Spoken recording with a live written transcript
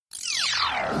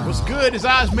What's good? It's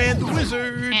Ozman the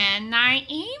Wizard. And Naima.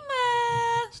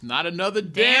 It's not another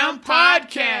damn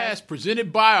podcast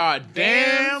presented by our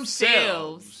damn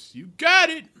selves. You got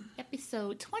it.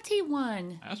 Episode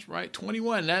 21. That's right,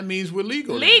 21. That means we're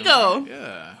legal. Legal. Right?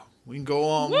 Yeah. We can go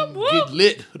on Whoop, whoop. get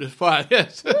lit for this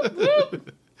podcast. Whoop,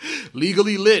 whoop.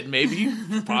 Legally lit, maybe.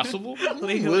 Possible. We'll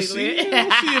see. lit. We'll see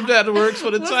if that works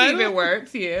for the We'll title. see if it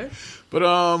works, yeah.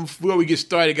 But before we get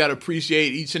started, got to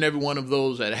appreciate each and every one of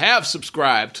those that have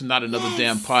subscribed to Not Another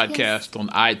Damn Podcast on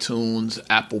iTunes,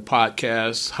 Apple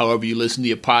Podcasts, however you listen to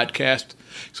your podcast.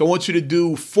 So I want you to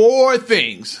do 4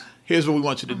 things. Here's what we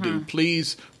want you to do.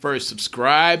 Please first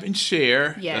subscribe and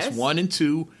share. Yes. That's 1 and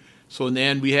 2. So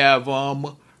then we have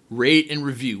rate and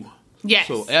review. Yes.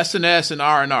 So S&S and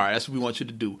R&R. That's what we want you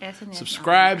to do. S&S,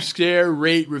 Subscribe, R&R. share,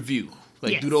 rate, review.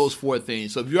 Yes. Do those 4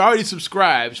 things. So if you already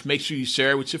subscribed, make sure you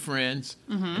share it with your friends.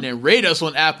 And then rate us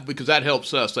on Apple because that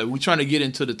helps us. Like, we're trying to get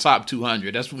into the top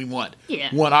 200. That's what we want. Yeah.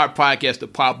 We want our podcast to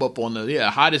pop up on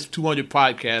the hottest 200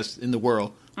 podcasts in the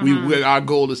world. Our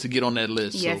goal is to get on that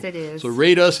list. Yes, it is. So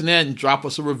rate us and then drop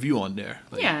us a review on there.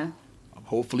 Like, Yeah.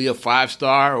 hopefully a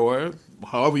 5-star or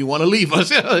however you want to leave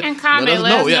us. And comment, let us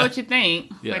know yeah. what you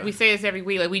think. Yeah. Like we say this every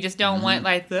week. Like we just don't want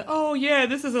like this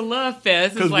is a love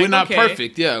fest. Because like, we're not okay.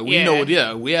 perfect. Yeah, we know.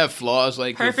 We have flaws.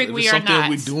 Like Perfect if we it's are something not.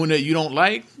 we're doing that you don't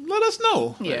like, let us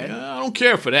know. Yeah. Like, I don't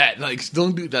care for that. Like,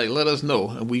 don't do that. Let us know,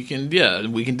 and we can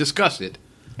discuss it.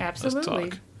 Absolutely.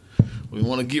 Let's talk. We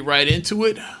want to get right into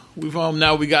it. We've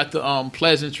now we got the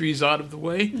pleasantries out of the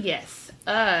way. Yes.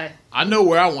 I know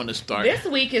where I want to start. This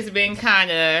week has been kind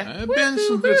of. It's been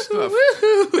some good stuff.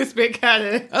 It's been kind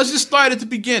of. Let's just start at the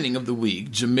beginning of the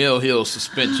week. Jamel Hill's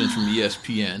suspension from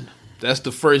ESPN. That's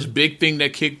the first big thing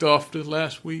that kicked off the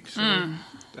last week. So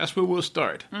that's where we'll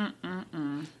start.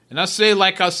 And I say,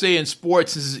 like I say in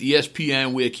sports, this is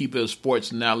ESPN. We'll keep it a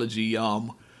sports analogy.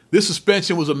 This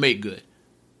suspension was a make good.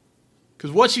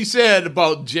 Because what she said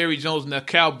about Jerry Jones and the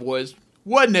Cowboys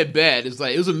wasn't that bad. It's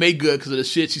like it was a make good because of the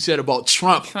shit she said about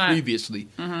Trump. Previously.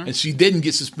 And she didn't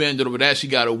get suspended over that. She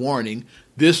got a warning.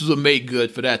 This was a make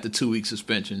good for that, the 2-week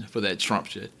suspension for that Trump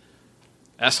shit.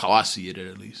 That's how I see it,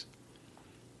 at least.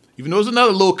 Even though there's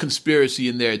another little conspiracy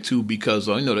in there, too, because,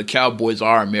 the Cowboys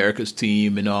are America's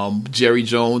team. And Jerry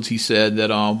Jones, he said that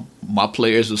my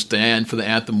players will stand for the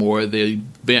anthem or they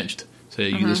benched. So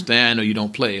you either stand or you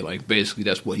don't play. Like, basically,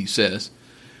 that's what he says.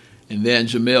 And then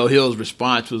Jamel Hill's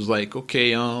response was like,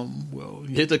 okay, well,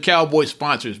 hit the Cowboy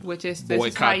sponsors. Which is this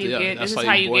is how you get. This is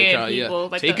how you get people.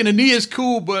 Like taking a knee is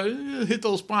cool, but hit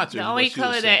those sponsors. The only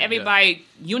color that everybody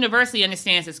universally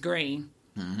understands is green.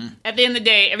 At the end of the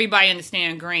day, everybody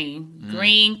understands green.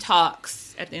 Green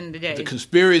talks. At the end of the day, the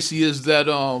conspiracy is that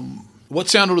what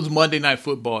channel does Monday Night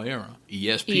Football air on?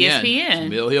 ESPN.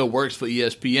 Jamel Hill works for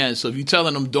ESPN, so if you're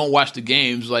telling them don't watch the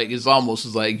games, like it's almost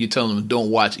like you're telling them don't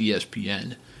watch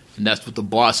ESPN. And that's what the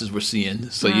bosses were seeing.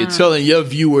 So you're telling your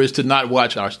viewers to not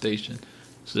watch our station.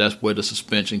 So that's where the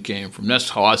suspension came from. That's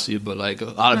how I see it. But like a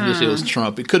lot of people say it was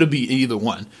Trump. It could have been either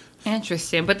one.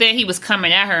 Interesting. But then he was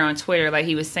coming at her on Twitter. Like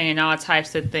he was saying all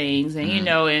types of things. And,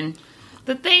 and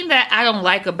the thing that I don't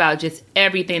like about just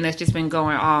everything that's just been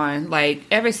going on, like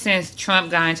ever since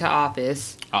Trump got into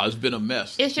office. Oh, it's been a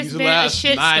mess. It's just These been last a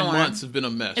shitstorm. 9 months have been a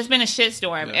mess. It's been a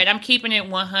shitstorm. Yeah. And I'm keeping it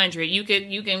 100. You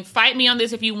can fight me on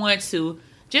this if you want to.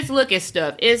 Just look at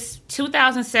stuff. It's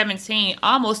 2017,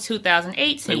 almost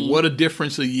 2018. Like what a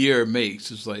difference a year makes.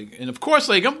 It's like, and of course,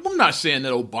 like I'm not saying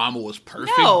that Obama was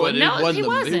perfect, No, but he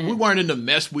wasn't. We weren't in the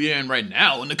mess we're in right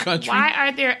now in the country. Why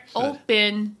are there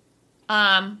open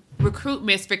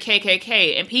recruitments for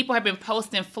KKK? And people have been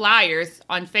posting flyers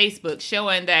on Facebook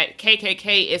showing that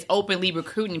KKK is openly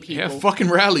recruiting people. Yeah, fucking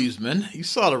rallies, man. You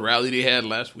saw the rally they had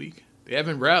last week. They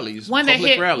having rallies, One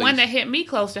public rallies. that hit me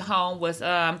close to home was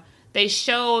they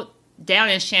showed down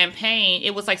in Champaign,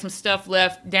 it was like some stuff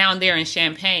left down there in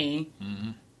Champaign.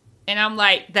 And I'm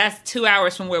like, that's 2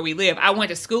 hours from where we live. I went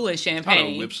to school in I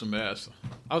Champagne. don't whip some ass.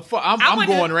 I'm I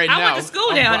going right now. went to school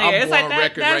down there. I'm It's going like on that,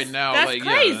 record that's, right now. That's like,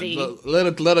 crazy. Yeah,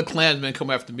 let a Klansman come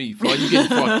after me. For you getting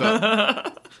fucked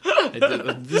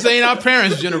up. This ain't our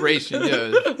parents' generation.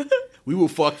 Yeah, we will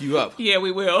fuck you up. Yeah,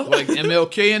 we will. Like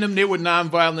MLK and them, they were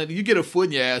nonviolent. You get a foot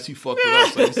in your ass, you fucked with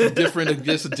us. Like,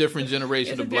 it's a different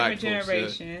generation of black folks.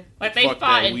 Generation. Yeah. Like they Fuck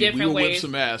fought that. in We different will whip ways.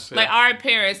 some ass. Yeah. Like our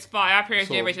parents fought. Our parents'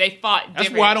 So, generation, they fought different.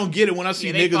 That's why I don't get it when I see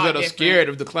Yeah, they niggas fought that are different. scared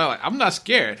of the cloud. Like, I'm not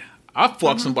scared. I'll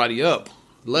fuck somebody up.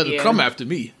 Let it Yeah. come after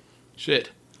me.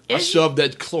 Shit. I shove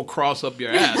that cross up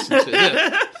your ass and shit.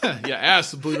 Yeah. Your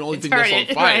ass is the only thing that's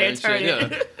on fire and shit.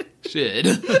 Yeah.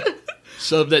 Shit.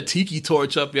 Shove that tiki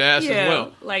torch up your ass as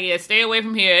well. Like, stay away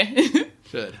from here.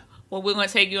 Shit. well, we're going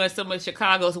to take you on some of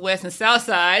Chicago's west and south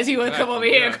sides. You want to come over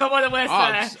here? Yeah. Come on the west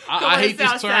side. I hate this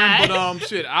term, side. but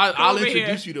shit, I'll over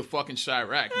introduce you to fucking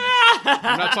Chirac, man.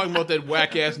 I'm not talking about that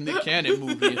whack ass Nick Cannon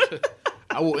movie.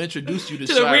 I will introduce you to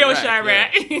the real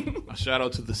Chirac. Yeah. Shout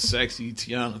out to the sexy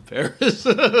Tiana Paris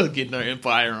getting her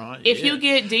empire on. If you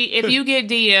get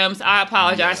DMs, I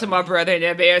apologize to my brother in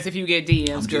advance. If you get DMs,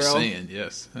 I'm girl. just saying,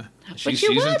 yes.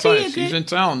 She's in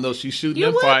town though. She's shooting you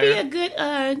Empire. You would be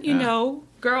a good,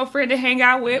 girlfriend to hang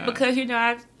out with because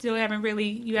I still haven't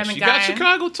really She got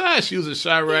Chicago ties. She was at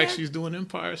Chirac. Yeah. She's doing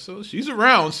Empire, so she's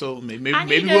around. So maybe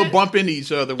we'll bump into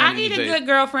each other. I need a good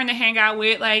girlfriend to hang out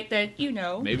with, like that.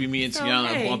 Maybe me and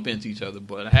Tiana bump into each other,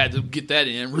 but I had to get that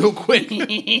in real quick.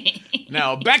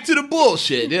 Now back to the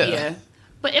bullshit. Yeah.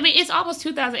 But I mean, it's almost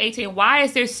 2018. Why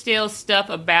is there still stuff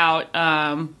about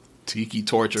tiki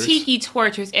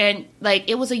tortures? And like,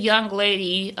 it was a young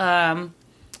lady.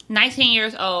 19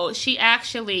 years old. She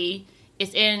actually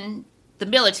is in the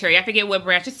military. I forget what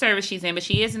branch of service she's in, but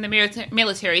she is in the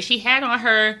military. She had on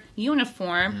her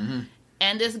uniform,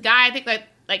 and this guy, I think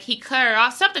like he cut her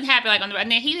off. Something happened and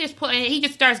then he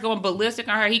just starts going ballistic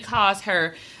on her. He calls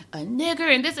her a nigger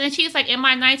and she's like, in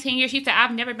my 19 years, she said,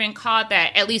 I've never been called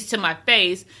that, at least to my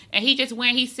face. And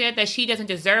he said that she doesn't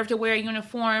deserve to wear a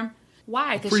uniform.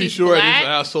 Why? Because pretty she's sure black? This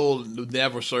asshole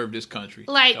never served this country.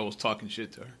 That was talking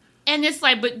shit to her. And it's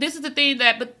like, but this is the thing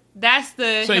but that's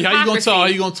the so hypocrisy. How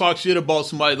you gonna talk shit about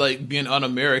somebody like being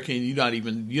un-American? You're not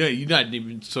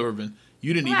even serving.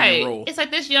 You didn't even enroll. It's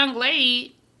like this young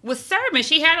lady was serving.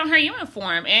 She had on her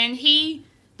uniform, and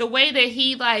the way that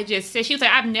he just said, she was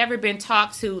like, I've never been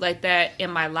talked to like that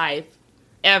in my life,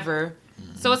 ever.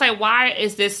 Mm-hmm. So it's like, why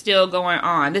is this still going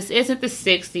on? This isn't the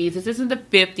 60s. This isn't the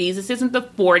 50s. This isn't the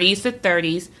 40s, the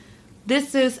 30s.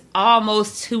 This is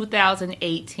almost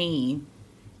 2018.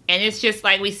 And it's just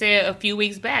like we said a few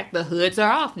weeks back, the hoods are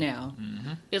off now.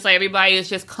 Mm-hmm. It's like everybody is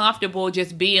just comfortable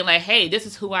just being like, hey, this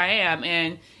is who I am.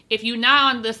 And if you're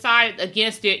not on the side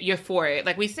against it, you're for it.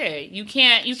 Like we said, you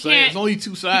can't. There's only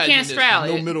two sides. You can't straddle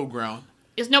it. No middle ground.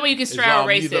 There's no way you can straddle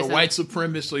racism. You're either a white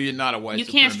supremacist or you're not a white supremacist.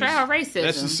 You can't straddle racism.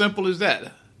 That's as simple as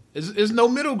that. There's no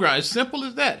middle ground. It's simple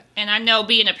as that. And I know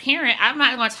being a parent, I'm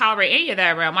not going to tolerate any of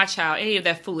that around my child, any of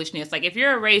that foolishness. Like if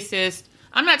you're a racist,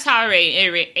 I'm not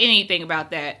tolerating anything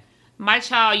about that. My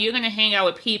child, you're going to hang out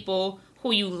with people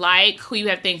who you like, who you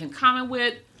have things in common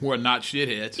with. Who are not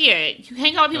shitheads. Yeah, you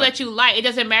hang out with people that you like. It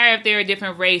doesn't matter if they're a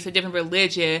different race, a different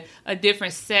religion, a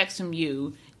different sex from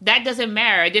you. That doesn't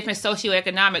matter. A different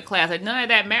socioeconomic class. Like, none of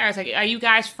that matters. Like, are you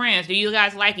guys friends? Do you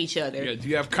guys like each other? Yeah, do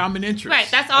you have common interests? Right,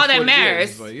 that's all that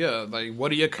matters. Like,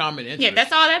 what are your common interests? Yeah,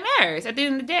 that's all that matters. At the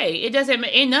end of the day, it doesn't.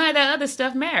 And none of that other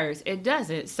stuff matters. It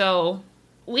doesn't. So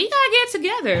we gotta get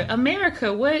together,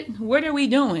 America. What are we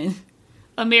doing,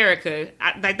 America?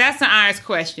 That's an honest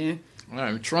question. All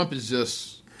right, Trump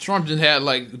just had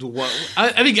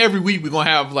I think every week we're gonna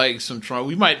have some Trump.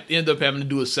 We might end up having to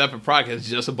do a separate podcast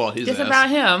just about his. Just about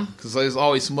him, because there's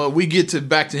always some. We get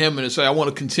back to him and say I want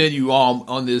to continue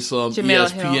on this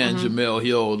ESPN Jemele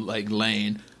Hill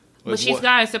lane. But she's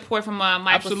gotten support from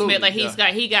Michael Smith. Like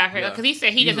he got her because he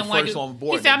said he doesn't want to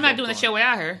do. He said I'm not doing the show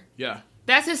without her. Yeah.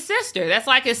 That's his sister. That's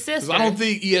like his sister. I don't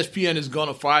think ESPN is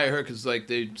gonna fire her because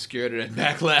they're scared of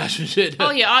that backlash and shit.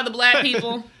 Oh yeah, all the black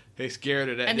people. They scared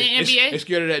of that. And the NBA? They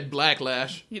scared of that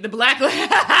blacklash. The blacklash.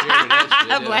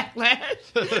 Blacklash.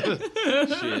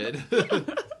 Shit.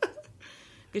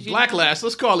 Blacklash.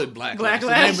 Let's call it Blacklash. The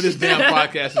name of this damn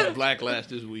podcast is Blacklash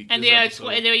this week. And then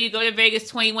you go to Vegas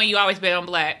 21, you always bet on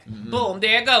black. Mm-hmm. Boom,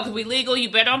 there you go. Because we legal,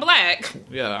 you bet on black.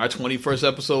 Yeah, our 21st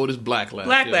episode is Blacklash.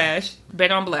 Blacklash. Yeah.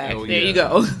 Bet on black. There you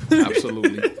go.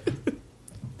 Absolutely.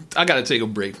 I gotta take a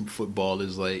break from football.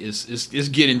 It's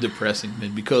getting depressing,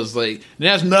 man, because it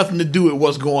has nothing to do with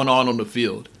what's going on the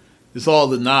field. It's all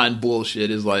the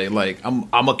non-bullshit. It's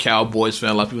I'm a Cowboys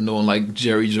fan. A lot of people know,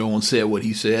 Jerry Jones said what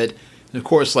he said, and of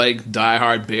course,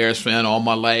 diehard Bears fan all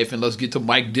my life. And let's get to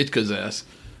Mike Ditka's ass,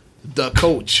 the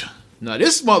coach. Now,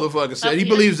 this motherfucker said he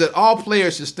believes that all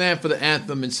players should stand for the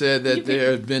anthem and said that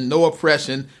there has been no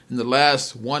oppression in the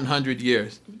last 100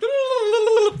 years.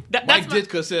 Mike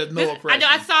Ditka said no oppression.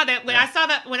 I saw that when I saw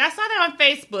that on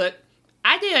Facebook.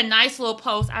 I did a nice little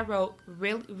post. I wrote,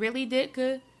 "Really,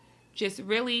 Ditka? Just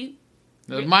really."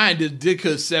 Now, mine is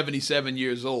Ditka's 77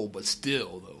 years old, but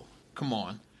still, though, come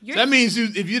on. That means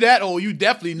if you're that old, you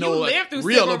definitely know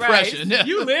real oppression. Yeah.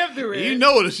 You lived through it. You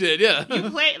know the shit, yeah.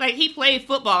 He played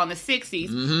football in the 60s.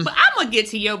 Mm-hmm. But I'm gonna get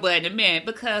to your butt in a minute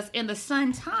because in the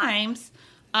Sun Times,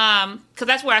 because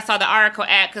that's where I saw the article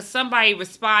at. Because somebody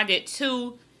responded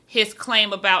to his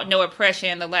claim about no oppression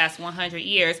in the last 100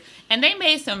 years. And they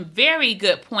made some very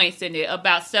good points in it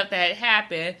about stuff that had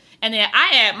happened. And then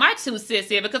I add my 2 cents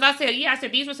in because I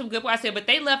said, these were some good points. I said, but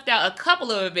they left out a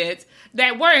couple of events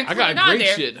that weren't included I got on great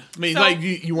there. shit. I mean, like,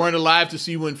 you weren't alive to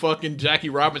see when fucking Jackie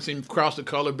Robinson crossed the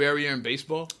color barrier in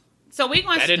baseball? So we're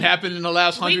going That didn't happen in the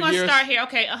last 100 years? We're going to start here.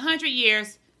 Okay, 100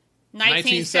 years,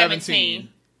 1917.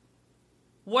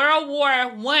 World War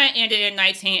I ended in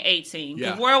 1918.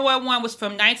 Yeah. World War I was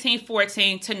from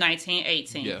 1914 to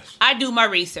 1918. Yes. I do my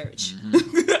research.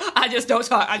 I just don't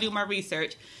talk. I do my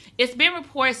research. It's been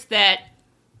reports that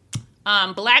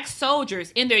black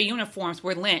soldiers in their uniforms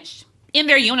were lynched. In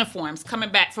their uniforms coming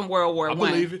back from World War I. I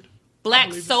believe it.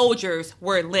 Black soldiers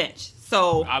were lynched.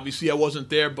 So obviously I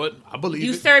wasn't there, but I believe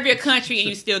you it. serve your country and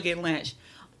you still get lynched.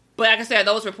 But like I said,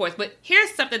 those reports. But here's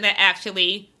something that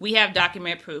actually we have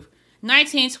document proof.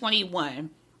 1921,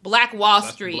 Black Wall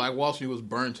Street. Black Wall Street was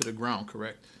burned to the ground,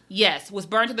 correct? Yes, was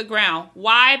burned to the ground.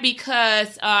 Why?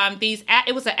 Because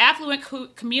it was an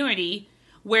affluent community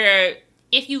where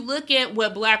if you look at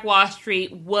what Black Wall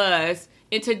Street was,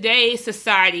 in today's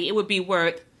society, it would be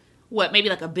worth, maybe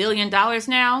like $1 billion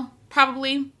now?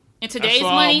 Probably. In today's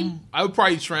money? I would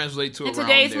probably translate to around there. In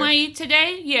today's money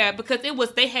today? Yeah, because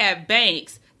they had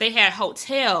banks, they had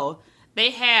hotel, they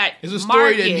had It's a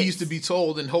story markets. that needs to be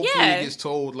told, and hopefully it gets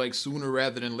told like sooner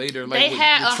rather than later. Like They with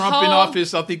had Trump in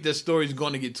office, I think that story is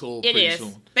going to get told pretty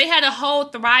soon. They had a whole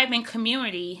thriving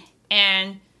community,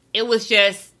 and it was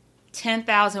just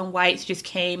 10,000 whites just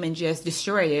came and just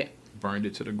destroyed it. Burned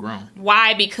it to the ground.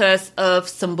 Why? Because of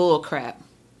some bull crap.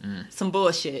 Some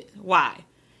bullshit. Why?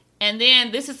 And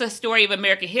then this is a story of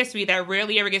American history that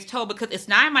rarely ever gets told because it's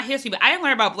not in my history, but I didn't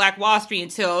learn about Black Wall Street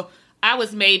until I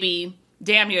was maybe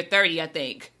damn near 30, I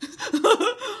think.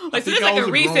 This is like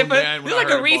a recent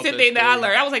thing that I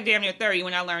learned. I was like damn near 30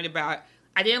 when I learned about it.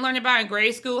 I didn't learn about it in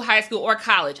grade school, high school, or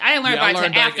college. I didn't learn about it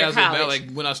until after college.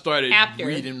 Like when I started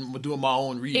reading, doing my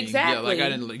own reading. Exactly. Yeah, like I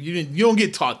didn't. You don't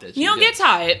get taught that shit. You don't get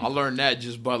taught it. I learned that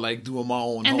just by like doing my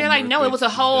own. And they're like, no, it was a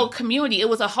whole community. It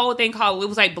was a whole thing called, it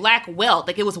was like black wealth.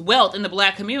 Like it was wealth in the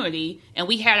black community. And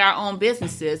we had our own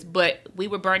businesses, but we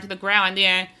were burned to the ground. And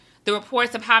then the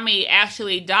reports of how many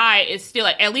actually died is still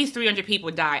like at least 300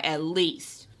 people died, at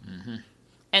least. Mm-hmm.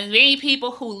 And many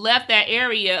people who left that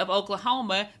area of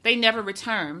Oklahoma, they never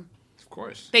returned. Of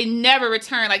course. They never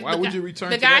returned. Like, why would you return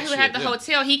the to guy that who had the shit?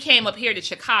 hotel, he came up here to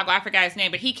Chicago. I forgot his name,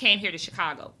 but he came here to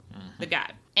Chicago. Mm-hmm. The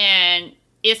guy. And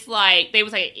it's like, they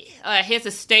was like, his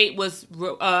estate was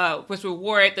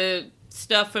rewarded the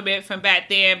stuff from it from back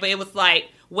then, but it was like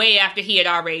way after he had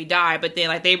already died. But then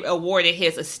like they awarded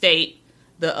his estate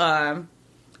the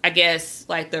I guess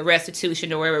like the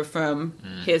restitution or whatever from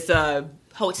his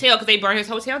hotel because they burned his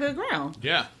hotel to the ground.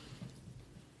 Yeah.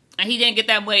 And he didn't get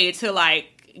that money until like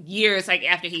years like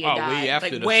after he had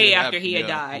died. Way after he had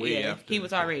died. Yeah. He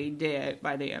was already dead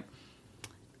by then.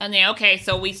 And then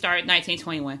so we started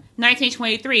 1921.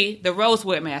 1923, the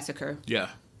Rosewood Massacre. Yeah.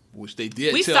 Which they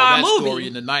did we tell saw that a movie story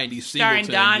in the 90s. Starring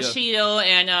Don Cheadle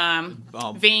and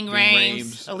Ving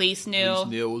Rhames, Elise Neal.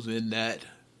 Elise Neal was in that.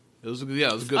 It was a good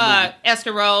movie.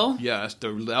 Esther Rolle. Yeah,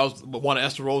 that was one of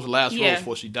Esther Rolle's last roles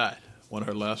before she died. One of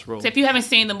her last roles. So if you haven't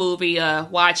seen the movie,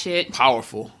 watch it.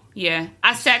 Powerful. Yeah.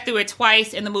 I sat through it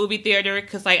twice in the movie theater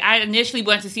because like I initially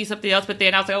wanted to see something else, but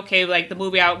then I was like, okay, like the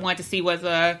movie I wanted to see was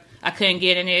I couldn't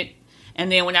get in it.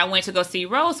 And then when I went to go see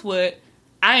Rosewood,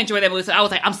 I enjoyed that movie, so I was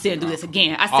like, I'm sitting through this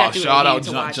again. I sat through it again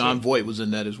to watch John it. Voight was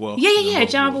in that as well. Yeah,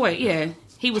 John Voight, yeah.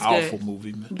 He was Powerful good.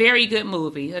 movie, man. Very good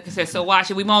movie. Like I said, so watch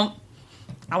it.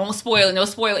 I won't spoil it. No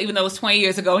spoiler, even though it was 20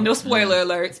 years ago. No spoiler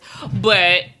alerts.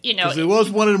 But, Because it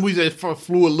was one of the movies that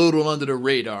flew a little under the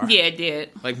radar. Yeah, it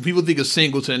did. Like, when people think of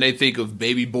Singleton, they think of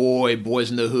Baby Boy,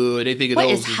 Boys in the Hood. They think of what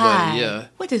those. Is high? Like,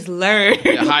 What is learn?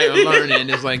 Higher Learning.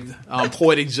 It's like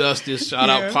Poetic Justice, shout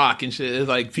out Pac and shit. It's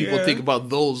like people think about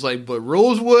those. Like, but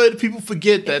Rosewood, people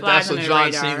forget that that's a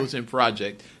John Singleton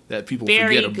project that people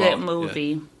forget about. Very good movie.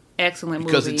 Yeah. Excellent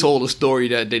movie. Because it told a story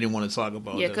that they didn't want to talk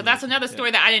about. Yeah, because that's another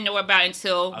story that I didn't know about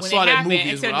until when it happened,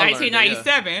 until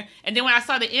 1997. Yeah. And then when I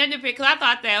saw the end of it, because I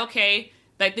thought that,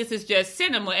 like this is just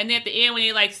cinema. And then at the end when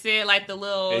they like said like the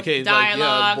little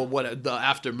dialogue. But what the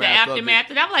aftermath of it.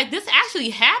 And I'm like, this actually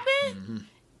happened? Mm-hmm.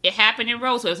 It happened in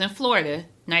Rosewood. It was in Florida,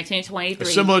 1923.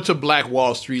 Similar to Black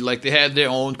Wall Street. Like they had their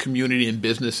own community and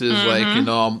businesses like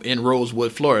in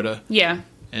Rosewood, Florida. Yeah.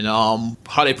 And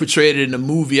how they portrayed it in the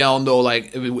movie, I don't know.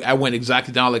 Like I went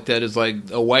exactly down like that. It's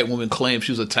like a white woman claimed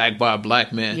she was attacked by a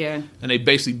black man. Yeah, and they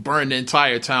basically burned the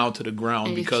entire town to the ground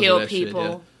and because killed of that people.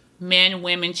 shit. Yeah. Men,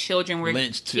 women, children were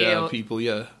lynched killed. People.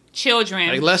 Yeah, children.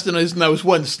 Like less than it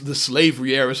wasn't the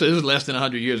slavery era, so it was less than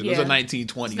 100 years ago. It was the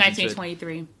 1920s.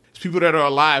 1923. people that are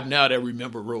alive now that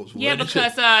remember Rosewood. Yeah,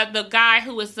 because the guy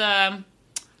who was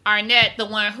Arnett, the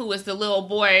one who was the little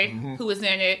boy who was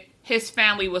in it, his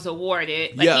family was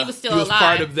awarded. Like, he was still alive. He was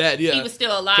part of that, yeah. He was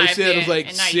still alive. They said it was like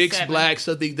 6 blacks,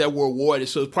 I think, that were awarded.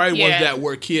 So it probably ones that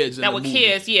were kids in the movie.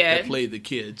 Kids, that played the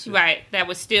kids. Right, that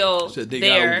was still so they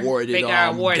there.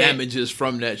 Got awarded damages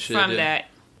from that shit. From that.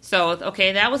 So,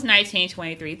 okay, that was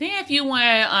 1923. Then if you want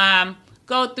to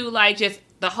go through, like, just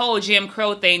the whole Jim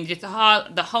Crow thing, just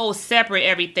the whole separate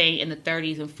everything in the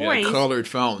 30s and 40s. Yeah, colored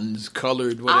fountains,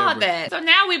 colored whatever. All that. So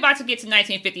now we're about to get to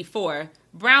 1954.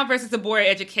 Brown versus the Board of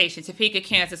Education, Topeka,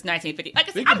 Kansas, 1950. Like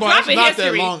I said, I'm dropping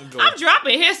history. I'm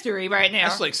dropping history right now.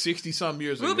 That's like 60-something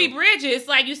years Ruby ago. Ruby Bridges,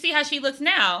 like, you see how she looks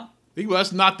now.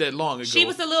 That's not that long ago. She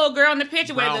was the little girl in the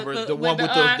picture with the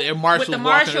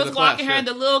marshals walking her, and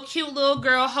the little cute little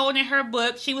girl holding her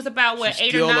book. She was about,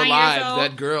 she's 8 or 9 alive. years old?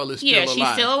 That girl is still alive. Yeah,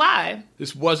 she's still alive.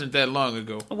 This wasn't that long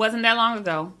ago. It wasn't that long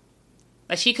ago.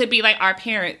 Like, she could be like our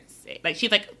parents. Like, she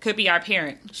could be our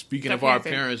parent. Speaking of our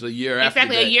parents, a year after that.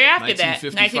 Exactly, a year after that.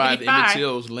 1955, Emmett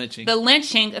Till's lynching. The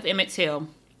lynching of Emmett Till.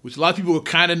 Which a lot of people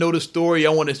kind of know the story. I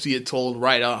want to see it told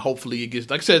right. Hopefully it gets...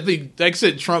 Like I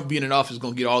said, Trump being in office is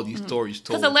going to get all these stories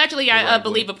told. Because allegedly, I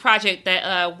believe a project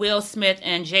that Will Smith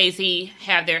and Jay-Z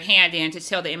have their hand in to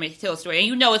tell the Emmett Till story. And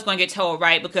you know it's going to get told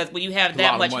right because when you have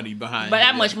that much money behind it. But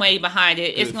that much money behind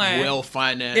it, it's going to...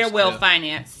 well-financed. They're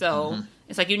well-financed. So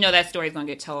it's like, you know that story's going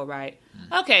to get told right.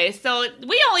 Okay, so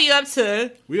we only up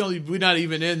to... We're not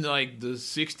even in, like, the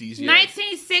 60s yet.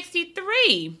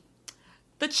 1963.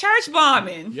 The church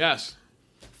bombing. Yes.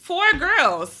 4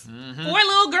 girls. 4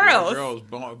 little girls.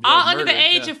 All under the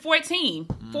age of 14.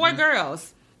 4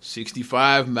 girls.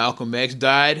 65, Malcolm X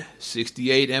died.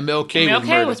 68,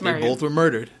 MLK was murdered. They both were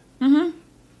murdered. In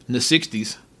the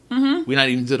 60s. We're not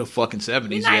even to the fucking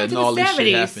 70s yet, and all this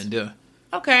shit happened. Yeah.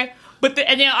 Okay. And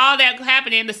then all that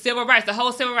happening, the civil rights, the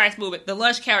whole civil rights movement, the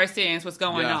lunch counter scenes was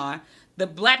going on. The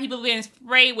black people being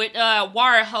sprayed with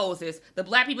water hoses. The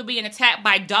black people being attacked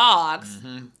by dogs.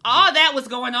 All that was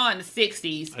going on in the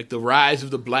 60s. Like the rise of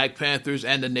the Black Panthers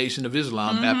and the Nation of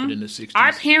Islam happened in the 60s.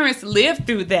 Our parents lived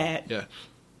through that. Yeah.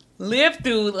 Lived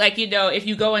through, like, you know, if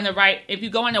you go in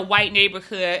a white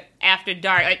neighborhood after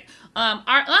dark. Like,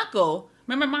 our uncle...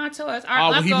 Remember Montoya?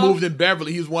 When he moved in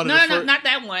Beverly, he was one of the first... No, not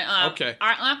that one. Okay.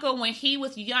 Our uncle, when he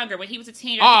was younger, when he was a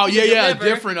teenager... Oh, a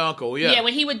different uncle, yeah. Yeah,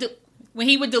 when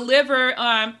he would deliver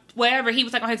whatever, he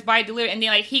was like on his bike delivery, and then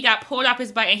like he got pulled off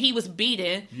his bike and he was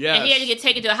beaten. Yes. And he had to get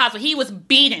taken to the hospital. He was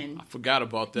beaten. I forgot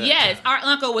about that. Yes, our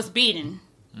uncle was beaten.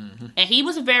 And he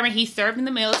was a veteran. He served in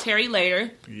the military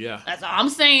later. Yeah. That's all I'm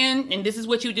saying. And this is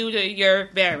what you do to your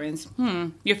veterans.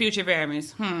 Your future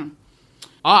veterans. And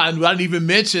I didn't even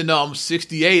mention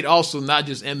 68, also not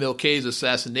just MLK's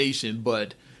assassination,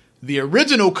 but the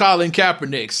original Colin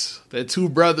Kaepernicks, the 2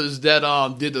 brothers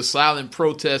that did the silent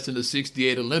protest in the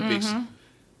 68 Olympics.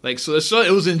 Like, so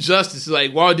it was injustice.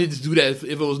 Like, why did they do that if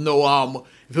it was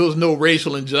no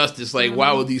racial injustice? Like,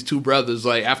 why would these 2 brothers,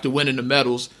 like, after winning the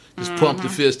medals, just pump the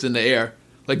fist in the air?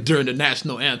 Like during the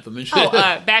national anthem and shit.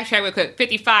 Backtrack real quick.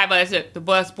 55, the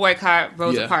bus boycott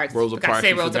Rosa Parks. Rosa Parks.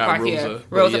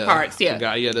 Rosa Parks, yeah.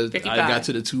 I got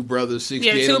to the 2 brothers,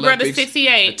 68 the 2 Olympics, brothers,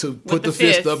 68. To put the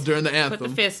fist up during the anthem. Put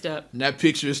the fist up. And that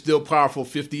picture is still powerful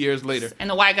 50 years later. And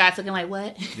the white guy's looking like,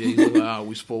 what? Yeah,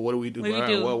 he's like, what do we do? What do we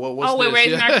do? What's we're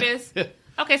raising our fist?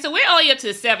 Okay, so we're only up to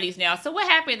the 70s now. So what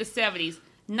happened in the 70s?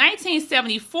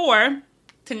 1974 to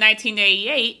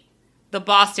 1988, the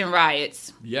Boston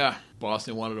riots. Yeah.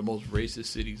 Boston, one of the most racist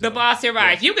cities. The Boston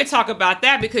riots. You could talk about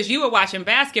that because you were watching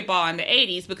basketball in the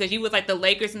 80s because you was like the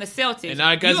Lakers and the Celtics. And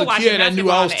as a kid, I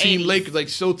knew I was Team Lakers, like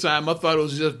Showtime. I thought it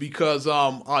was just because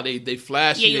they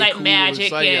flashy. Yeah, you like cool,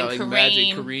 Magic and like Kareem.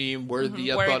 Magic, Kareem,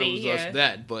 Worthy. I thought it was just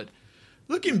that. But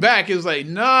looking back, it's like,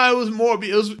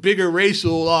 it was bigger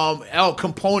racial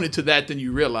component to that than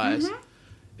you realize.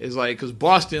 It's like, because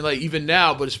Boston, like, even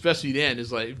now, but especially then,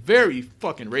 is like very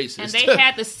fucking racist. And they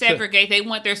had to segregate. They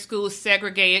want their schools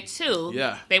segregated, too.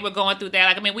 Yeah. They were going through that.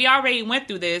 Like, I mean, we already went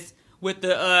through this with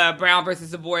the Brown versus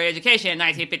the Board of Education in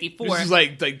 1954. This is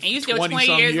like and you still 20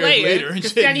 years later. And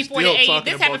 74 to 80.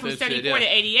 This happened from 74 to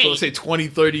 88. So let's say 20,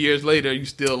 30 years later, you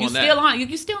still on that.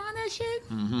 You still on that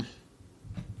shit?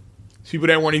 People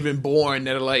that weren't even born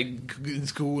that are like in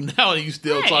school now, and you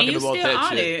still talking about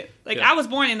that shit. Like, I was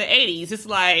born in the 80s. It's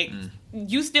like,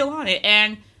 you still on it.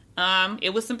 And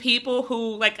it was some people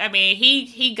who, like, I mean,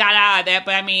 he got out of that,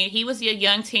 but I mean, he was a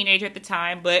young teenager at the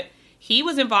time, but he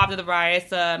was involved in the riots.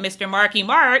 Mr. Marky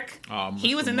Mark,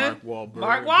 he was in Mark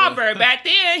Wahlberg. Back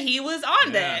then, he was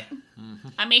on that.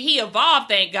 I mean, he evolved,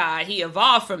 thank God. He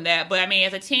evolved from that. But I mean,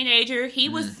 as a teenager, he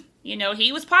was You know,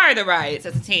 he was part of the riots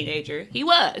as a teenager. He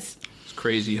was. It's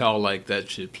crazy how like that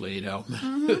shit played out.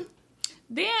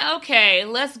 Then, okay,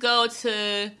 let's go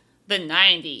to the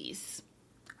 90s.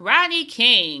 Rodney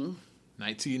King.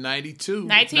 1992.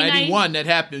 91, that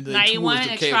happened. The 91,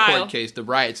 was the court case. The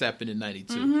riots happened in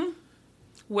 92.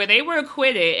 Where they were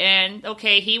acquitted. And,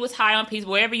 okay, he was high on peace.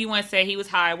 Whatever you want to say, he was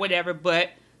high, whatever.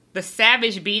 But the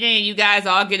savage beating, and you guys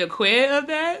all get acquitted of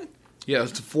that? Yeah,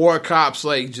 it's the 4 cops,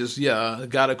 like, just,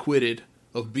 got acquitted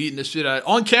of beating the shit out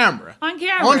on camera. On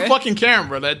camera. On fucking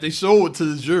camera. That they showed it to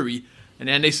the jury. And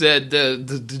then they said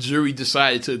the jury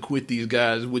decided to acquit these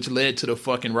guys, which led to the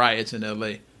fucking riots in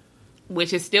L.A.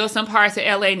 Which is still some parts of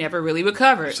L.A. never really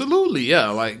recovered. Absolutely, yeah.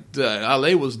 Like,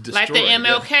 L.A. was destroyed. Like the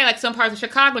MLK, like some parts of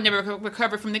Chicago never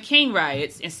recovered from the King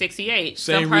riots in 68.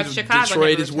 Same some parts of Chicago Detroit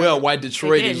never as well. recovered. Why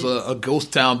Detroit is a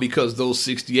ghost town because those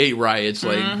 68 riots,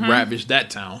 like, ravaged that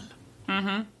town.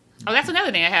 Oh, that's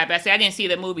another thing I had. I didn't see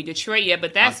the movie Detroit yet,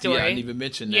 but that story. Yeah, I didn't even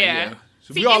mention that, Yeah.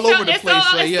 So See, we all over the place.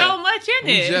 It's so much in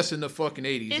we it. just in the fucking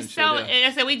 80s It's and shit. so, and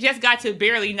I said we just got to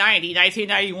barely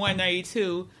 1991,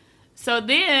 92. So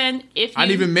then, if you... I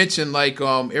didn't even mention, like,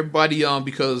 everybody,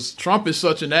 because Trump is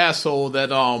such an asshole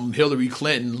that Hillary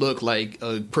Clinton looked like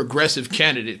a progressive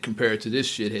candidate compared to this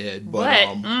shithead. But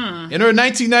in her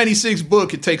 1996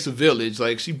 book, It Takes a Village,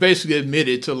 like, she basically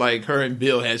admitted to, like, her and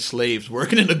Bill had slaves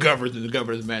working in the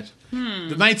governor's mansion.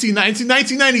 The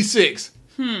 1996.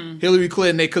 Hillary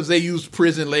Clinton, because they used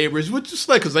prison laborers, which is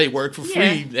like because they work for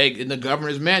free in the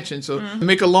governor's mansion. So to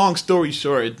make a long story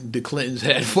short, the Clintons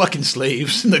had fucking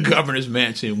slaves in the governor's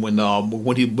mansion when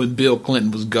Bill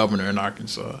Clinton was governor in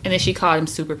Arkansas. And then she called them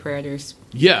super predators.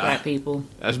 Yeah, black people.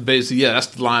 That's basically that's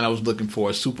the line I was looking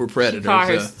for. Super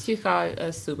predators. She called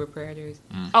us super predators.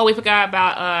 Oh, we forgot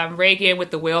about Reagan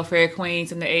with the welfare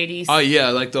queens in the 80s. Oh yeah,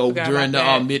 like during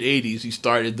the mid 80s, he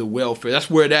started the welfare. That's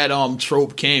where that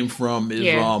trope came from.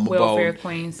 Is welfare about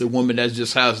queens. The woman that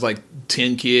just has like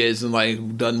 10 kids and like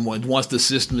wants the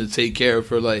system to take care of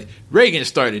her. Like Reagan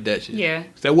started that shit. Yeah,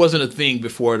 that wasn't a thing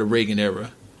before the Reagan era.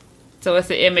 So it's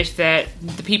the image that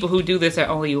the people who do this are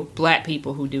only black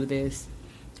people who do this.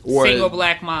 Or single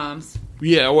black moms.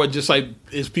 Yeah, or just like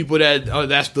it's people that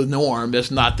that's the norm.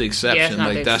 That's not the exception. Yeah,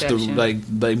 like that's the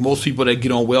like most people that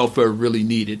get on welfare really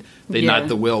need it. They're not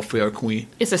the welfare queen.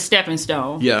 It's a stepping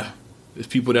stone. Yeah, it's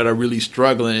people that are really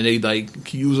struggling and they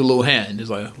like use a little hand. It's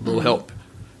like a little help.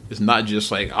 It's not just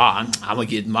like I'm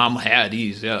gonna have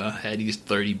these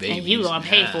 30 babies and you gonna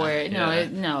pay for it.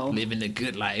 No, living the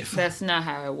good life. That's not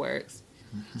how it works.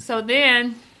 So then,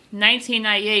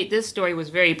 1998. This story was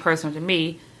very personal to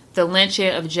me. The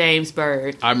lynching of James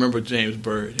Byrd. I remember James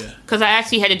Byrd, yeah. Because I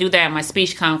actually had to do that in my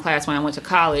speech comm class when I went to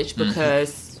college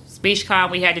because speech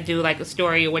comm, we had to do like a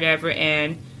story or whatever,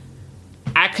 and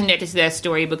I connected to that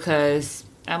story because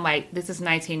I'm like, this is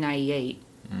 1998.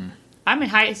 I'm in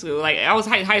high school. Like, I was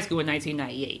in high school in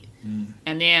 1998.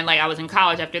 And then, like, I was in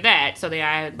college after that, so then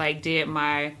I, like, did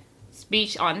my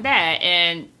speech on that,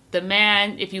 and the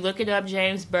man, if you look it up,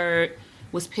 James Byrd,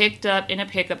 was picked up in a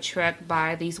pickup truck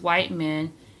by these white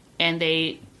men, and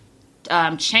they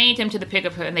chained him to the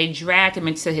pickup truck, and they dragged him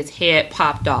until his head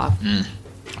popped off.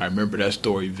 I remember that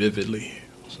story vividly.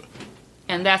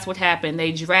 And that's what happened.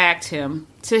 They dragged him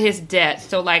to his death.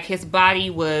 So, like, his body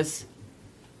was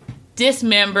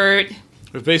dismembered.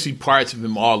 There's basically parts of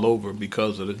him all over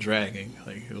because of the dragging.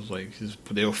 Like, it was like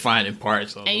they were finding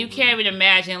parts all over. And you can't even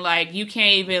imagine, like, you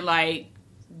can't even, like,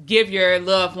 give your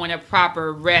loved one a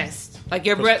proper rest. Like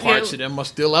your parts of them are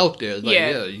still out there.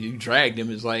 Like, you dragged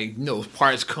them. It's like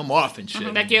parts come off and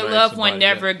shit. Like your loved one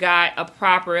never got a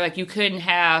proper. Like you couldn't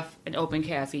have an open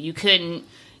casket. You couldn't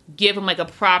give them like a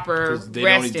proper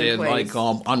resting place.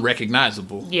 Like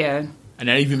unrecognizable. Yeah.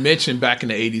 And I even mentioned back in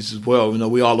the 80s as well.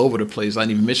 We all over the place. I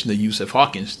didn't even mention the Yusuf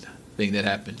Hawkins thing that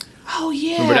happened. Oh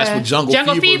yeah. Remember that's what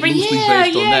Jungle Fever was loosely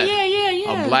based on that. Yeah.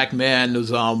 A black man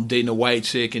was dating a white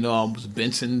chick and was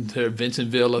Bensonville.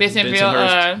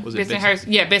 Bensonhurst.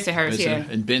 Yeah, Bensonhurst. Yeah.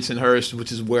 And Bensonhurst,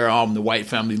 which is where the white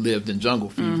family lived in Jungle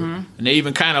Fever. And they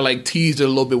even kind of like teased it a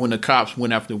little bit when the cops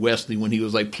went after Wesley when he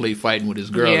was like play fighting with his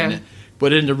girl. Yeah.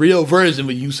 But in the real version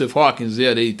with Yusuf Hawkins,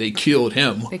 they killed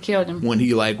him. They killed him when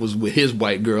he like was with his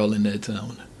white girl in that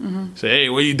town. Say, hey,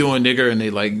 what are you doing, nigger? And they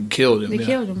like killed him. They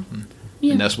killed him.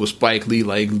 Yeah. And that's what Spike Lee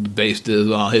like based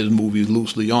his movies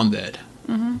loosely on that.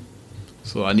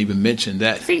 So I didn't even mention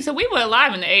that. See, so we were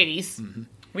alive in the 80s.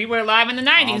 We were alive in the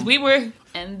 90s.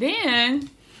 And then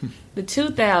the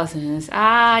 2000s.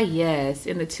 Ah, yes.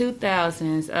 In the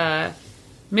 2000s,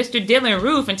 Mr. Dylan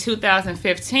Roof in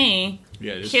 2015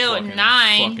 killed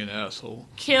nine fucking asshole.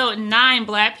 Killed 9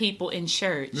 black people in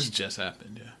church. This just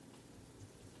happened, yeah.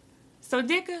 So,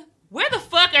 Dicka, Where the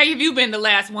fuck have you been the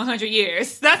last 100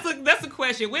 years? That's the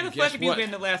question. Where the fuck have you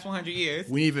been the last 100 years?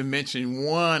 We even mentioned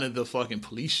one of the fucking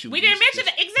police shootings. We didn't mention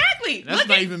that. Exactly. That's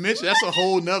not even mentioned. That's a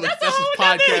whole nother. That's a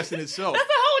podcast in itself. That's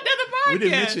a whole nother podcast. We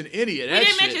didn't mention any of that. We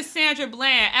didn't mention Sandra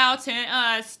Bland,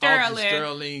 Alton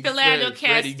Sterling, Philando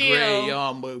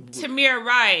Castile, Tamir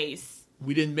Rice.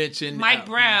 We didn't mention Mike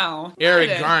Brown,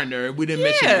 Eric Garner. We didn't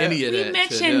mention any of that. We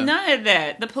mentioned none of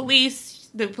that. The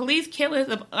police killers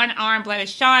of unarmed black.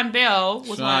 Sean Bell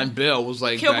was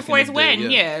like killed before his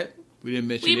wedding. Yeah. We didn't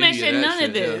mention. We mentioned none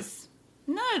of this.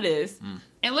 None of this.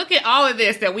 And look at all of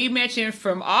this that we mentioned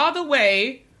from all the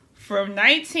way from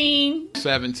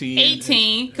 1917,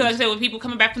 18, because there were people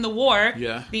coming back from the war.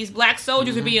 Yeah. These black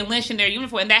soldiers were being lynched in their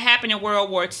uniform, and that happened in World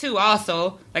War II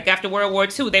also. Like after World War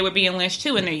II, they were being lynched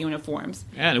too in their uniforms.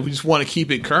 And we just want to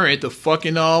keep it current. The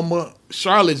fucking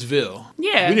Charlottesville.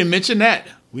 Yeah. We didn't mention that.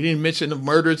 We didn't mention the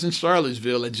murders in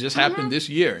Charlottesville that just happened this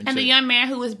year. And the young man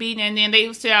who was beaten, and then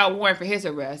they set out a warrant for his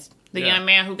arrest. The young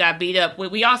man who got beat up.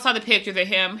 We all saw the pictures of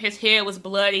him. His head was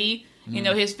bloody. You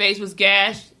know, his face was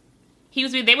gashed.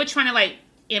 They were trying to, like,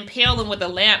 impale him with a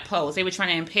lamppost. They were trying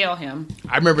to impale him.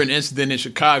 I remember an incident in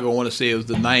Chicago. I want to say it was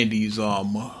the 90s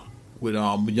with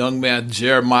a young man,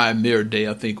 Jeremiah Mirday,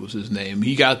 I think was his name.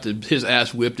 He got his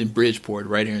ass whipped in Bridgeport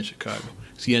right here in Chicago.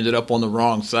 He ended up on the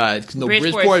wrong side.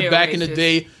 Bridgeport back in the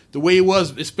day, the way it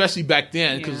was, especially back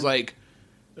then, because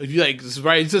if you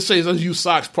just say let's use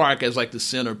Sox Park as like the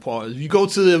center part. If you go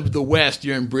to the west,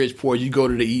 you're in Bridgeport. You go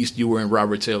to the east, you were in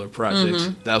Robert Taylor Projects.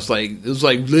 That's it was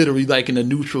like literally like in the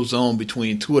neutral zone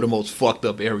between two of the most fucked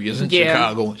up areas in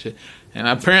Chicago and shit. And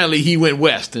apparently he went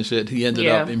west and shit. He ended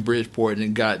up in Bridgeport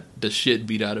and got the shit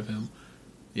beat out of him.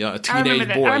 Yeah, a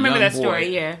teenage boy. I remember that story.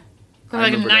 Yeah.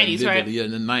 Like in the 90s, right? Yeah,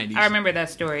 in the 90s. I remember that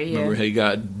story, yeah. Remember he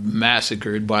got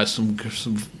massacred by some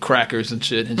crackers and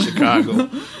shit in Chicago.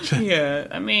 Yeah,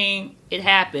 I mean, it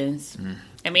happens.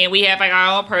 I mean, we have like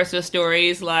our own personal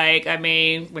stories. Like, I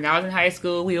mean, when I was in high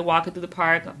school, we were walking through the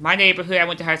park. My neighborhood, I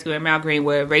went to high school in Mount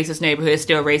Greenwood, racist neighborhood,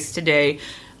 still racist today.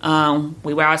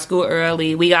 We were out of school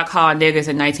early. We got called niggers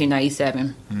in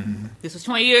 1997. This was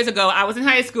 20 years ago. I was in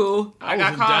high school. I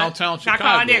got called downtown Chicago.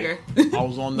 Got called nigger. I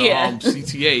was on the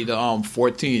CTA, the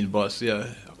 14 bus,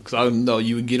 because I know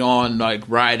you would get on like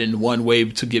riding one way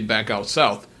to get back out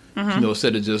south. You know,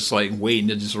 instead of just like waiting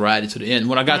to just ride it to the end.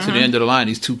 When I got to the end of the line,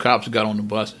 these two cops got on the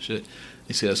bus and shit.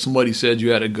 They said, somebody said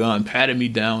you had a gun, patted me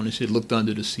down and shit, looked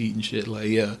under the seat and shit.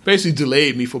 Like, basically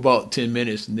delayed me for about 10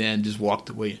 minutes and then just walked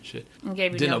away and shit. And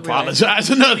gave you Didn't apologize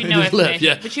or nothing. Just left,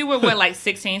 But you were, what, like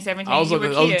 16, 17? I was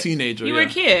a teenager, You were a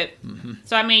kid.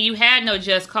 So, I mean, you had no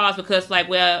just cause because, like,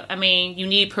 well, I mean, you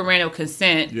need parental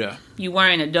consent. Yeah. You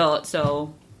weren't an adult,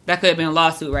 so that could have been a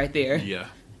lawsuit right there. Yeah.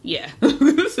 Yeah.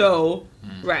 So,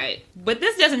 right. But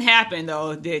this doesn't happen,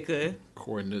 though, Dicka.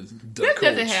 According to this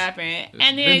doesn't happen.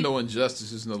 And then been no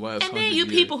injustices in the last 100 years. And then you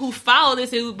people who follow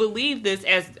this and who believe this,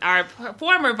 as our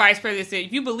former vice president said,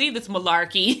 if you believe this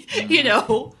malarkey, you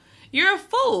know, you're a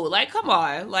fool. Like, come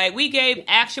on. Like, we gave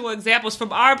actual examples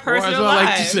from our personal lives. I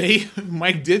like to say,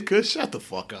 Mike Ditka, shut the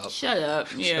fuck up. Shut up.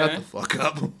 Yeah. Shut the fuck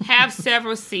up. Have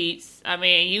several seats. I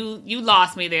mean, you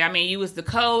lost me there. I mean, you was the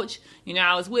coach. You know,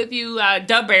 I was with you.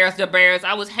 Dub Bears.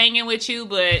 I was hanging with you,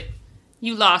 but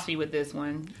you lost me with this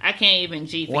one. I can't even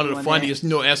G. One of the funniest,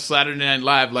 as Saturday Night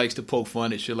Live likes to poke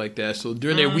fun at shit like that. So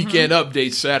during their weekend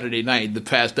update Saturday night, the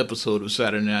past episode of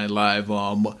Saturday Night Live,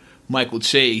 Michael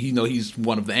Che, he's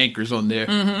one of the anchors on there,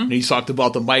 and he talked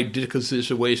about the Mike Ditka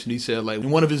situation. He said, like,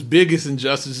 one of his biggest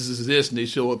injustices is this, and they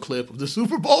show a clip of the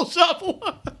Super Bowl shuffle.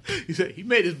 He said, he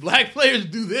made his black players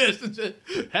do this, and said,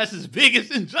 that's his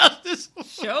biggest injustice.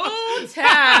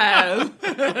 Showtime.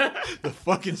 The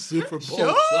fucking Super Bowl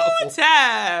shuffle.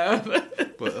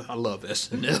 Showtime. But I love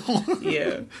SNL.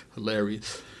 Yeah.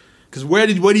 Hilarious. Because where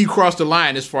do you cross the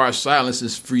line as far as silence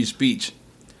is free speech?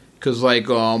 Because, like,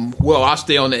 I'll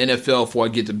stay on the NFL before I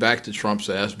get back to Trump's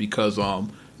ass because,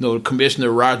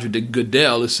 Commissioner Roger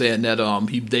Goodell is saying that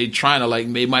they trying to,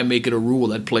 like, they might make it a rule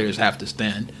that players have to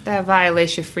stand. That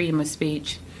violates your freedom of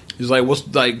speech. He's like,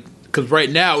 because right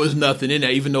now there's nothing in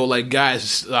there, even though, like,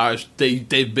 guys,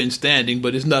 they've been standing,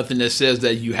 but there's nothing that says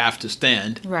that you have to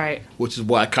stand. Right. Which is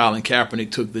why Colin Kaepernick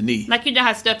took the knee. Like, you know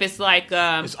how stuff is, like...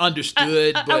 it's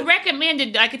understood, but... A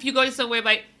recommended, like, if you go to somewhere,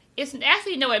 like... It's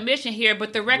actually no admission here,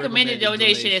 but the recommended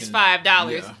donation is $5.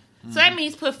 Yeah. So that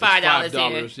means put $5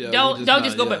 in. Yeah, don't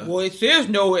just go back. Well, it says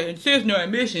no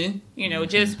admission.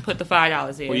 Just put the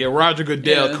 $5 in. Well, yeah, Roger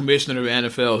Goodell, commissioner of the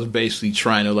NFL, is basically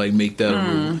trying to make that a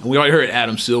rule. And we already heard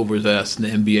Adam Silver's ass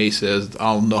in the NBA says,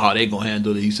 I don't know how they gonna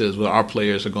handle it. He says, well, our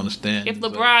players are gonna stand. If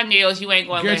LeBron kneels, you ain't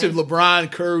gonna. Guarantee if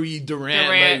LeBron, Curry,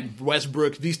 Durant,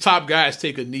 Westbrook, these top guys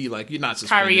take a knee, you're not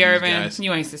suspending Kyrie Irving, these guys.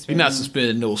 you ain't suspending. You're not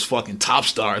suspending those fucking top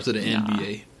stars of the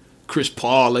NBA. Chris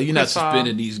Paul, you're not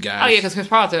suspending these guys. Oh yeah, because Chris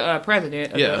Paul's the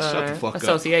president of shut the fuck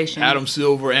association. Up. Adam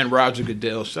Silver and Roger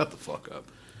Goodell, shut the fuck up.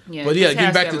 Yeah, but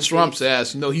getting back to Trump's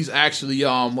ass, he's actually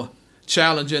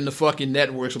challenging the fucking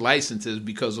network's licenses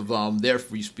because of their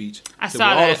free speech. I saw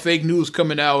that. All the fake news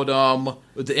coming out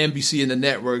with the NBC and the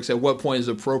networks. At what point is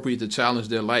it appropriate to challenge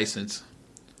their license?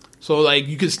 So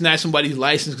you can snatch somebody's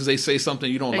license because they say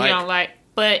something you don't like.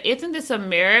 But isn't this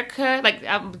America?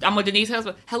 I'm with Denise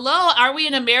husband. Hello, are we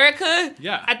in America?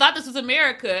 Yeah. I thought this was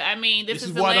America. I mean, this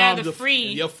is the land of the free.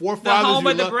 Your forefathers, the home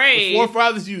of the brave. The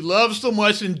forefathers you love so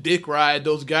much and dick ride.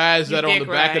 Those guys that are on the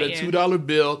back of the $2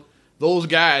 bill. Those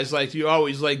guys, you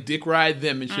always dick ride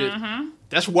them and shit. Mm-hmm.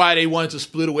 That's why they wanted to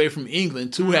split away from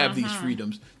England to have these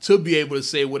freedoms, to be able to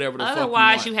say whatever the fuck you want.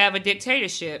 Otherwise, you have a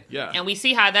dictatorship. Yeah. And we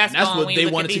see how that's going. That's what they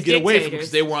wanted to get away from,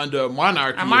 because they were under a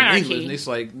monarchy in England. And it's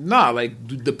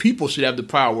the people should have the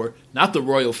power, not the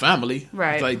royal family.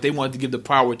 Right. It's they wanted to give the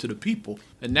power to the people.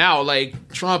 And now,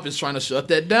 Trump is trying to shut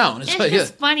that down. It's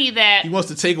just funny that he wants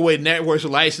to take away networks'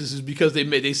 licenses because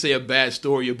they say a bad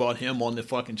story about him on the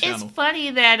fucking channel. It's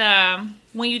funny that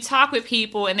when you talk with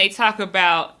people and they talk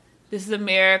about, this is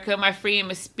America, my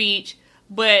freedom of speech.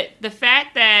 But the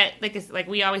fact that, it's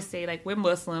we always say, we're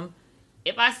Muslim.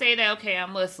 If I say that, okay,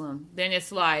 I'm Muslim, then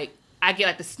it's I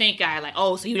get the stink eye,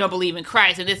 oh, so you don't believe in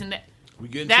Christ and this and that. We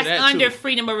get into That's that under too.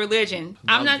 freedom of religion.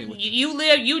 I'm not.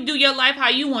 You do your life how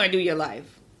you want to do your life.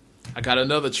 I got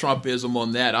another Trumpism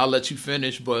on that. I'll let you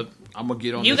finish, but I'm gonna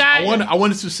get on you this. Got I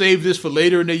wanted to save this for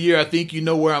later in the year. I think you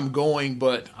know where I'm going,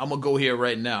 but I'm gonna go here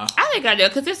right now. I think I do,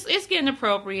 because it's getting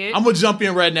appropriate. I'm gonna jump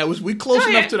in right now. We're close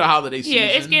enough to the holiday season. Yeah,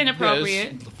 it's getting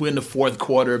appropriate. We're in the fourth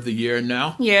quarter of the year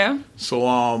now. Yeah.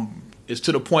 So it's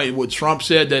to the point where Trump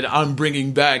said that I'm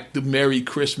bringing back the Merry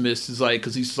Christmas. Is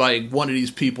because he's one of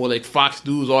these people. Fox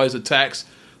News always attacks.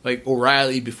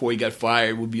 O'Reilly, before he got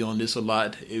fired, would be on this a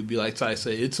lot. It would be I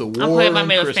say, it's a war on Christmas. I'm putting my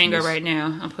middle finger right now.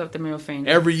 I'm putting up the middle finger.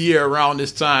 Every year around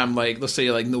this time, let's say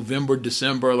November,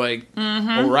 December,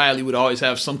 O'Reilly would always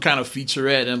have some kind of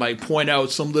featurette and point out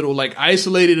some little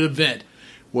isolated event.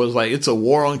 Was it's a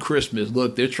war on Christmas.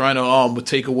 Look, they're trying to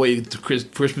take away the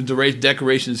Christmas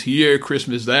decorations here,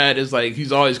 Christmas that. It's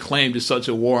he's always claimed it's such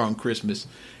a war on Christmas.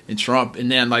 And Trump, and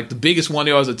then the biggest one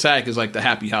they always attack is the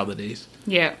Happy Holidays.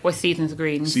 Yeah, or Season's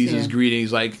Greetings. Season's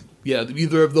Greetings,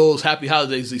 either of those Happy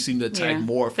Holidays they seem to attack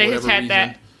more for whatever reason.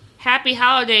 That Happy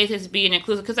Holidays is being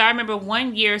included, because I remember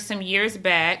one year, some years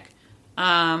back,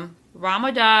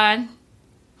 Ramadan,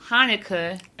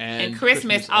 Hanukkah, and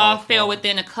Christmas all fell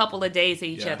within a couple of days of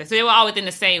each other, so they were all within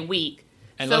the same week.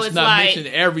 And so let's not mention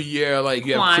every year,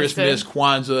 you have Christmas,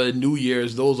 Kwanzaa, and New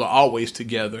Year's. Those are always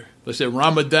together. Let's say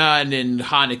Ramadan and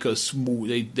Hanukkah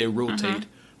smooth. They rotate.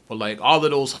 Mm-hmm. But all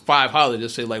of those 5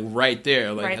 holidays, say right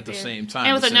there, right at the same time.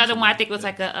 And it was another one. I think it was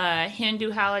a Hindu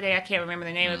holiday. I can't remember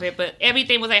the name of it, but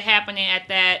everything was happening at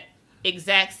that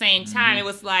exact same time. It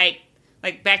was like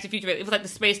Back to the Future. It was the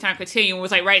space-time continuum. It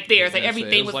was right there. It's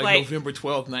everything was November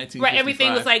 12th, 1955. Right,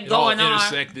 everything was going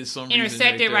on.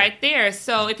 Intersected right there.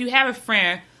 So if you have a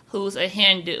friend who's a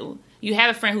Hindu, you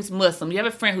have a friend who's Muslim, you have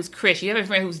a friend who's Christian, you have a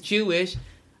friend who's Jewish,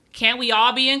 can't we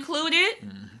all be included?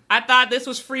 I thought this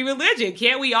was free religion.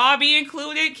 Can't we all be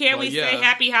included? Can't we say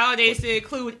Happy Holidays to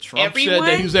include Trump everyone? Trump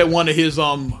said that he was at one of his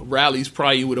rallies,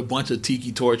 probably with a bunch of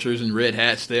tiki torchers and red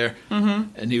hats there.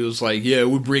 Mm-hmm. And he was yeah,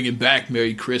 we're bringing back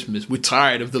Merry Christmas. We're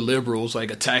tired of the liberals,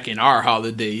 attacking our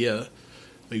holiday, yeah.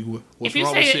 What's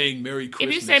wrong with saying Merry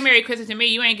Christmas? If you say Merry Christmas to me,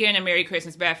 you ain't getting a Merry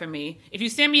Christmas back from me. If you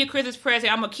send me a Christmas present,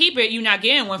 I'm going to keep it. You're not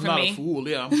getting one from me. I'm not a fool,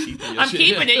 yeah. I'm keeping it. I'm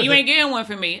keeping it. You ain't getting one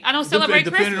from me. I don't celebrate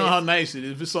Christmas. Depending on how nice it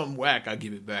is. If it's something whack, I'll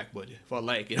give it back. But if I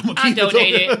like it, I'm going to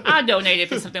keep it. I'll donate it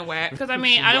if it's something whack. Because,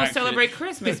 I don't celebrate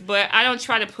Christmas, but I don't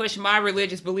try to push my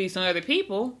religious beliefs on other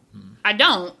people. I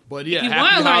don't. But yeah, if you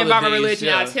want to learn about my religion,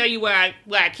 I'll tell you what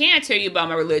I can tell you about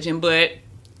my religion, but...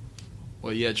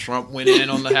 Well, yeah, Trump went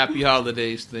in on the Happy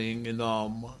Holidays thing, and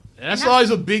that's always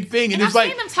a big thing. And it's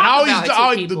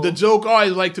the joke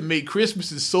always to make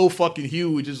Christmas is so fucking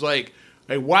huge. It's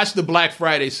watch the Black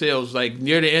Friday sales.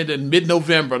 Near the end of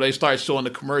mid-November, they start showing the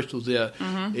commercials there.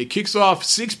 Mm-hmm. It kicks off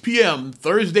 6 p.m.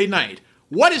 Thursday night.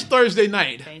 What is Thursday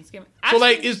night? Thanksgiving.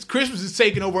 Christmas is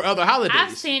taking over other holidays.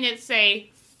 I've seen it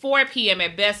say 4 p.m.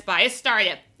 at Best Buy. It started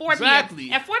at 4 Exactly.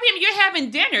 p.m. At 4 p.m. you're having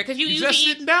dinner because you usually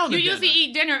sitting down. You usually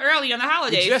eat dinner early on the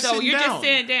holidays, so you're just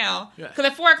sitting down. Because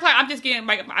at 4 o'clock, I'm just getting.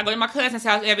 I go to my cousin's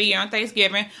house every year on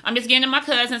Thanksgiving. I'm just getting to my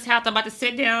cousin's house. I'm about to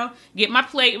sit down, get my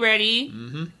plate ready.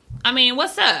 Mm-hmm. I mean,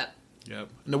 what's up? Yep.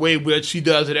 And the way that she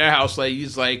does at our house, like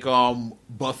it's like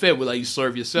buffet where like you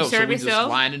serve yourself. You serve yourself. Just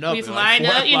lining up. We just line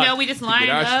up. You know, we just line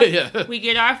up. Yeah. We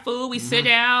get our food. We sit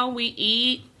down. We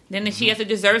eat. Then she has the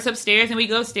desserts upstairs, and we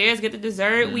go upstairs, get the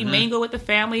dessert. We mingle with the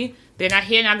family. Then I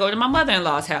hit and I go to my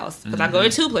mother-in-law's house. Because I go to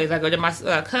 2 places. I go to my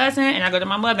cousin, and I go to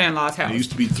my mother-in-law's house. It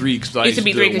used to be 3 because I used to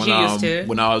be 3 because you used to.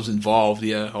 When I was involved,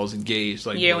 I was engaged.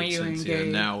 Like when you were engaged. Yeah,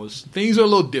 now things are a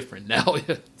little different now.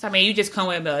 So, I mean, you just come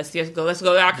with us. Let's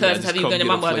go to our cousin's house. You go to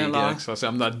my mother-in-law. So I said,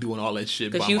 I'm not doing all that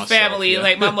shit by myself. Because you family,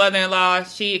 like my mother-in-law,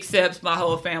 she accepts my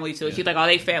whole family too. She's like, oh,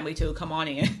 they family too. Come on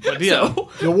in. But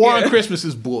the war on Christmas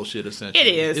is bullshit, essentially.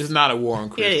 It is. It's not a war on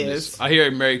Christmas. It is. I hear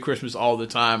Merry Christmas all the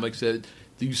time. Like I said,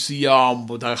 you see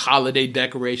the holiday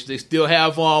decorations. They still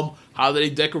have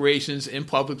holiday decorations in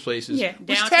public places. Yeah,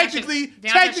 which technically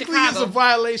is a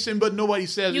violation, but nobody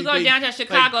says you go down to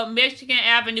Chicago, Michigan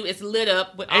Avenue is lit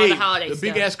up with all the holiday stuff.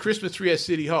 The big ass Christmas tree at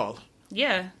City Hall.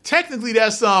 Yeah. Technically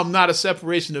that's not a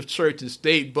separation of church and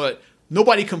state, but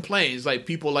nobody complains. Like,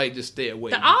 people just stay away.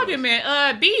 The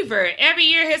alderman, Beaver, every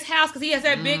year his house, because he has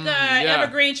that big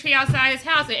evergreen tree outside his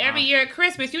house, and every year at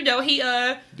Christmas, he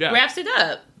wraps it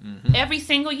up. Mm-hmm. Every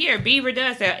single year, Beaver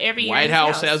does that every year. White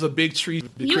House has a big tree.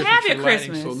 You have your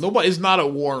Christmas. So it's not a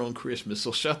war on Christmas,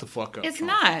 so shut the fuck up. It's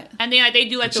not. And then they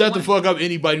do shut the fuck up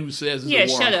anybody who says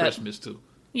it's a war on Christmas, too.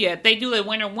 Yeah, they do a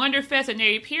Winter Wonderfest and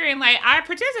they appear and I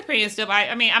participate in stuff.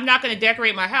 I mean, I'm not going to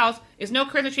decorate my house. It's no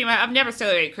Christmas tree in my house. I've never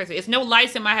celebrated Christmas. It's no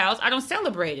lights in my house. I don't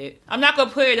celebrate it. I'm not going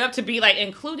to put it up to be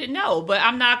included. No, but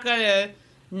I'm not going to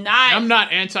not. I'm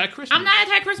not anti-Christmas. I'm not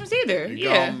anti-Christmas either.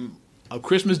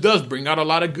 Christmas does bring out a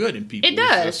lot of good in people. It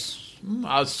does.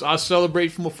 I celebrate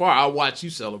from afar. I watch you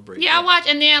celebrate. Yeah, I watch,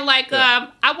 and then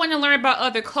I want to learn about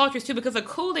other cultures too. Because a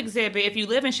cool exhibit, if you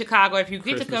live in Chicago, if you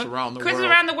get Christmas to go, around the Christmas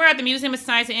world. around the world, the Museum of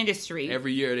Science and Industry.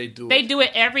 Every year they do it. They do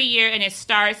it every year, and it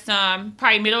starts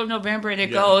probably middle of November, and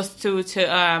it goes to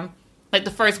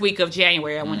the first week of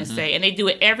January. I want to say, and they do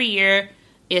it every year.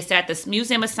 It's at the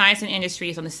Museum of Science and Industry.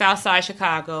 It's on the South Side of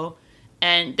Chicago.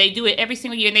 And they do it every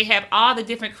single year, and they have all the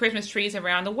different Christmas trees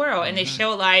around the world, and they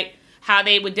show how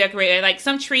they would decorate it. Like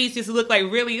some trees just look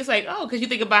really. It's because you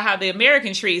think about how the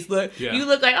American trees look. Yeah. You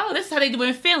look this is how they do it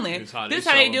in Finland. This is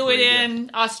how they do it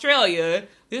in Australia.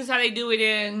 This is how they do it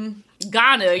in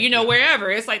Ghana.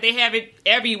 Wherever. It's they have it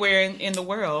everywhere in the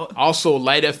world. Also,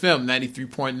 Light FM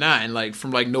 93.9.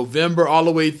 From November all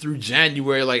the way through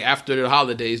January. After the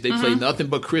holidays, they play nothing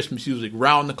but Christmas music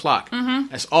round the clock. Mm-hmm.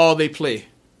 That's all they play.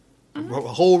 A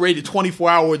whole radio 24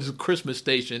 hours Christmas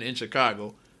station in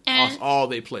Chicago. That's all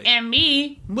they play. And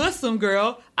me, Muslim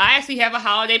girl, I actually have a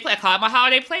holiday play. I call it my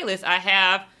holiday playlist. I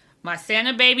have my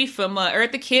Santa Baby from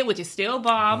Eartha Kitt, which is still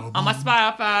bomb on my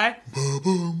Spotify.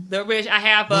 The rich. I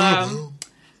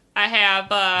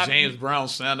have James Brown,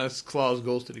 Santa Claus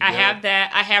Goes to the Ghetto. I have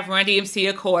that. I have Run DMC,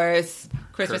 of course.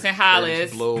 Christmas in Hollis.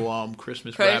 Curtis Blow,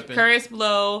 Christmas rapping. Curtis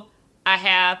Blow. I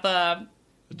have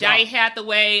Johnny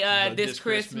Hathaway, This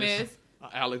Christmas.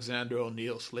 Alexander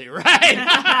O'Neal, Slay Ride.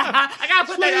 I gotta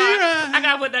put that on.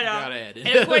 Gotta add it.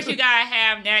 And of course, you gotta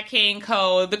have Nat King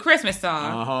Cole, the Christmas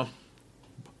song.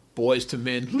 Boys to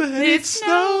Men, Let It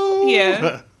Snow.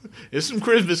 Yeah. There's some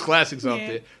Christmas classics out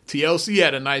there. TLC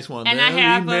had a nice one. And I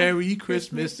have Merry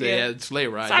Christmas. They had Sleigh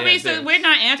Ride. So we're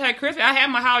not anti-Christmas. I have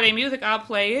my holiday music. I'll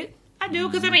play it. I do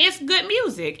because it's good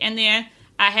music. And then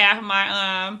I have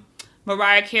my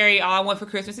Mariah Carey, All I Want for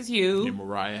Christmas Is You. Yeah,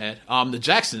 Mariah had. The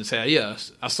Jacksons had,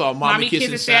 yes. I saw Mommy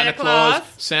Kissing Santa Claus.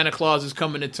 Santa Claus is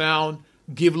coming to town.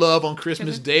 Give Love on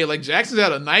Christmas Day. Jackson's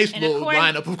had a nice little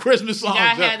lineup of Christmas songs.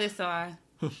 I had this song.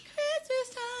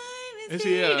 Christmas time is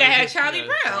here. They had Charlie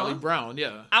Brown. Charlie Brown,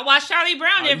 yeah. I watch Charlie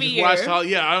Brown every year.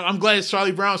 I'm glad it's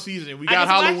Charlie Brown season. We got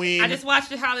Halloween. I just watched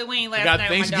the Halloween last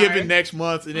night. We got Thanksgiving next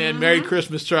month, and then Merry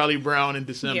Christmas, Charlie Brown in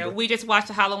December. Yeah, we just watched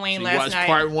the Halloween last night.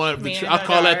 Part one of I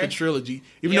call that the trilogy.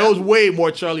 Even though it's way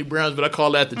more Charlie Browns, but I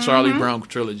call that the Charlie Brown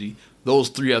trilogy. Those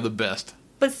 3 are the best.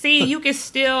 But see, you can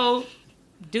still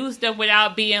do stuff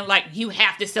without being you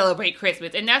have to celebrate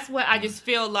Christmas. And that's what I just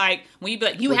feel when you be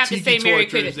you have to say Merry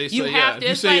Christmas. You have to.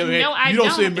 It's no, I don't. You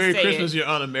don't say Merry Christmas, you're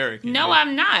un-American. No,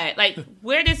 I'm not.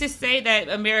 Where does it say that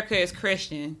America is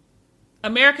Christian?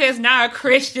 America is not a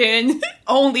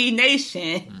Christian-only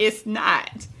nation. It's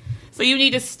not. So you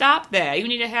need to stop that. You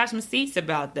need to have some seats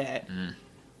about that.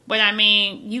 But,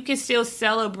 you can still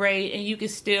celebrate and you can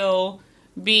still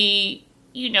be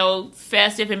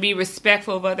festive and be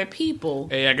respectful of other people.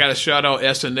 Hey, I got to shout out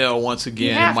SNL once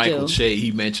again. Michael Che,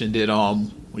 he mentioned it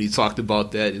when he talked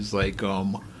about that. It's like,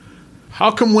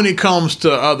 how come when it comes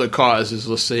to other causes,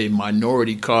 let's say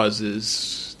minority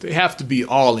causes, they have to be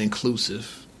all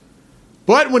inclusive?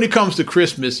 But when it comes to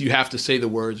Christmas, you have to say the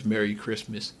words Merry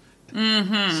Christmas.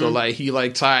 Mm-hmm. So like he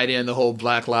tied in the whole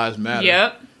Black Lives Matter.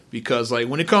 Yep. Because like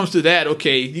when it comes to that,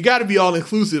 okay, you got to be all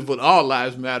inclusive with all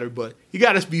lives matter, but you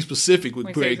got to be specific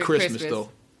with Merry Christmas though.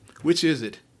 Which is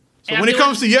it? So when it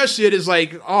comes to your shit, it's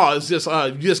like, it's just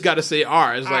you just got to say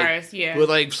ours. Ours, yeah. But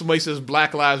like somebody says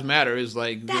Black Lives Matter, is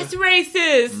like that's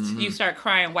racist. Mm-hmm. You start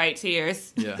crying white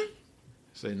tears. Yeah.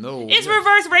 Say no. It's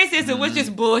reverse racism, which is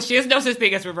bullshit. There's no such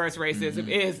thing as reverse racism.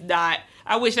 It is not.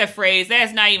 I wish that phrase,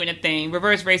 that's not even a thing.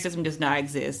 Reverse racism does not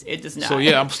exist. It does not. So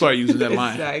yeah, I'm start using that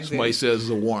line. Somebody says it's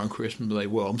a war on Christmas, be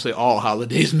like, well, I'm saying all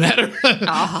holidays matter. All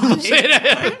holidays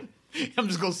matter. I'm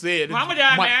just gonna say it.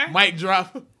 Ramadan matters. Mic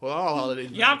drop. Well, all holidays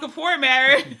matter. Yom Kippur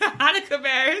matters. Hanukkah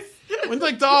matters.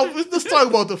 Let's talk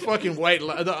about the fucking white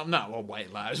lives. Not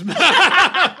white lives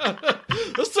matter.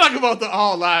 Let's talk about the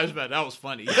all lives matter. That was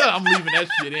funny. I'm leaving that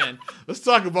shit in. Let's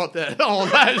talk about that all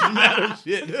lives matter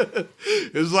shit.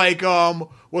 It's like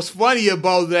what's funny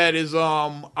about that is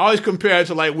I always compare it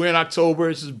to like we're in October.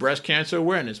 This is Breast Cancer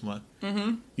Awareness Month.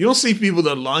 Mm-hmm. You don't see people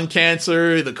the lung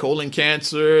cancer, the colon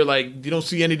cancer. Like you don't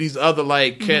see any of these other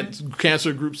like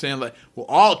cancer groups saying like, well,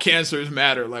 all cancers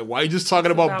matter. Like why are you just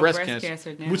talking about breast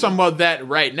cancer? We're talking about that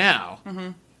right now. Mm-hmm.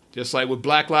 Just like with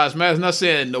Black Lives Matter, I'm not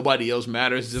saying nobody else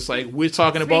matters. Just like we're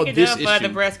talking about this issue. The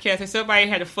breast cancer. Somebody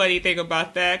had a funny thing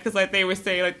about that because like they were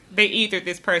saying like they ethered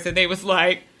this person. They was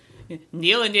like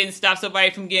kneeling didn't stop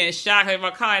somebody from getting shot in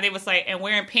my car. And they was like, and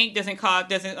wearing pink doesn't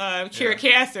cure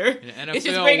cancer. It's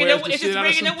just bringing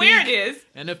awareness.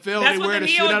 NFL, they wear the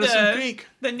shit out of some pink.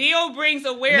 The kneel brings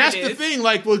awareness. And that's the thing,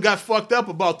 like what got fucked up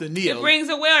about the kneel. It brings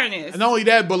awareness. And not only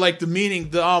that, but like the meaning,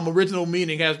 the original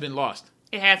meaning has been lost.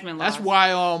 It has been lost. That's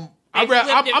why I'm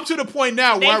to the point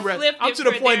now where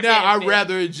I'd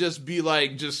rather just be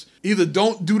like, just either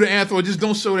don't do the anthem or just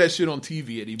don't show that shit on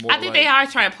TV anymore. I think they are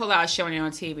trying to pull out showing it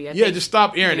on TV. Just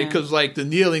stop airing it because like the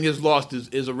kneeling is lost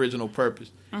his original purpose.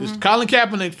 Mm-hmm. Colin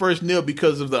Kaepernick first kneeled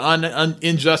because of the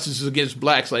injustices against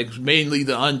blacks, like mainly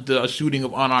the shooting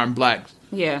of unarmed blacks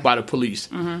by the police.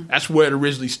 Mm-hmm. That's where it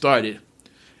originally started.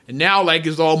 And now like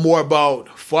it's all more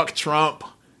about fuck Trump.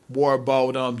 More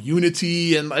about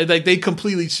unity and like they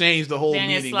completely changed the whole meaning.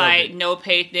 Then it's like no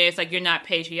it's like you're not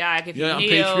patriotic if you're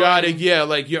unpatriotic.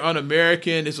 Like you're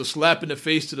un-American. It's a slap in the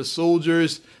face to the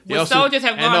soldiers. Soldiers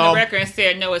have gone on the record and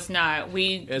said no, it's not.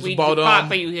 We fought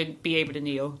for you to be able to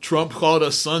kneel. Trump called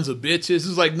us sons of bitches.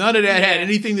 It's like none of that had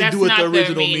anything to do with the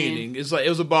original meaning. It's like it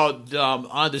was about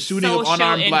on the shooting of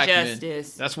unarmed black men.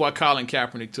 That's why Colin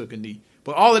Kaepernick took a knee.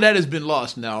 But all of that has been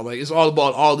lost now. Like it's all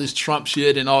about all this Trump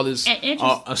shit and all this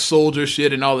soldier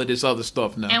shit and all of this other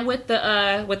stuff now. And with the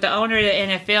owner of the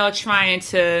NFL trying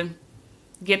to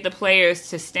get the players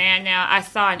to stand now, I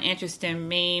saw an interesting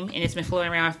meme and it's been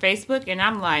floating around Facebook, and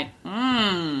I'm like,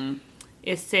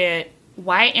 It said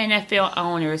white NFL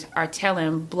owners are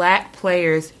telling black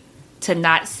players to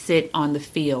not sit on the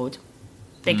field.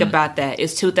 Think about that.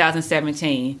 It's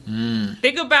 2017.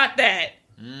 Think about that.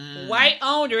 White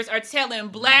owners are telling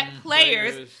black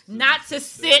players not to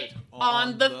sit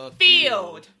on the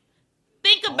field.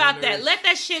 Think about that. Let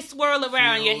that shit swirl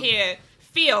around your head.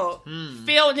 Field,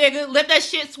 nigga. Let that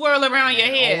shit swirl around your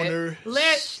head.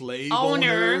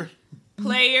 Owner,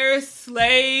 player,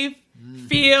 slave,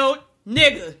 field,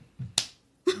 nigga.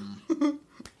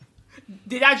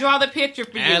 Did I draw the picture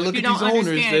for you? And look if you at don't these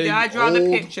understand, owners. did I draw the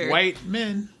picture? White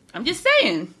men. I'm just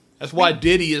saying. That's why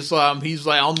Diddy is he's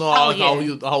like, I don't know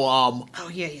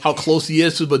how close he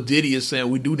is to, but Diddy is saying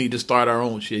we do need to start our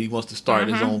own shit. He wants to start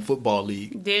his own football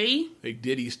league. Diddy? Like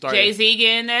Diddy started. Jay-Z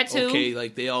getting that too. Okay,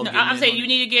 like they all. No, I'm saying you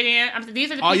need to get in.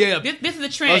 These are the this is the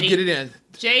trend. Let's get it in.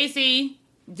 Jay-Z,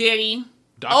 Diddy,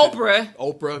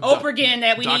 Oprah getting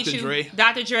that. We Dr. need you. Dre.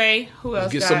 Dr. Dre. Who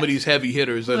else? Get some of these heavy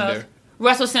hitters in there.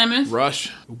 Russell Simmons.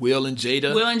 Rush, Will and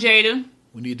Jada.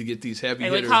 We need to get these heavy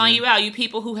hitters. And we're calling you out, you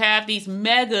people who have these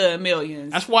mega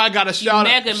millions. That's why I got to shout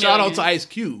out to Ice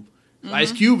Cube. Mm-hmm.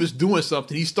 Ice Cube is doing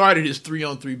something. He started his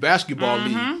 3-on-3 basketball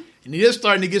league. And he is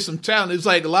starting to get some talent. It's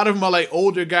like a lot of them are like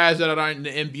older guys that aren't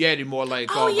in the NBA anymore. Like,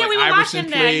 we were Iverson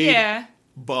watching played. That, yeah.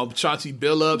 Chauncey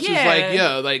Billups.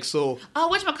 It's like, so. Oh,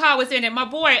 whatchamacallit was in it? My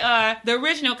boy, the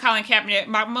original Colin Kaepernick,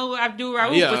 Mahmoud Abdul-Rauf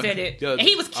was in it. Yeah, and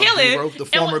he was killing. Rauf, the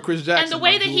former Chris Jackson. And the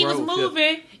way that he was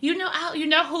moving, you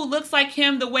know who looks like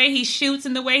him, the way he shoots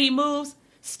and the way he moves?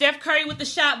 Steph Curry with the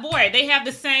shot boy. They have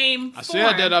the same form. I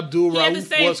said that Abdul He had the Rauf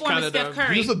same was form kind as of Steph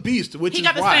Curry. he was a beast, which He is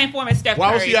got the why. same form as Steph Why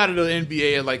Curry. was he out of the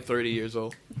NBA at like 30 years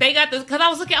old? They got this, because I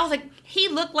was like, he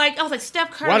looked like, I was like,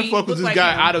 Steph Curry. Why the fuck was this looked guy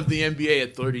like him. out of the NBA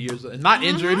at 30 years old? Not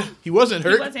injured. He wasn't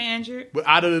hurt. He wasn't injured. But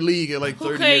out of the league at like Who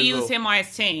 30 could years use old. him on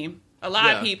his team? A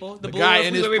lot of people. The The Bulls, guy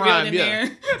in we his were prime, rebuilding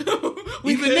there.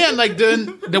 Even then, like then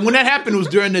when that happened, it was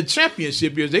during the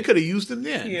championship years. They could have used him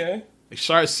then. Yeah. They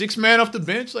started 6 man off the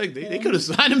bench. Like they could have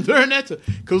signed him during that time.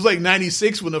 Because it was like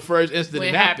 96 when the first incident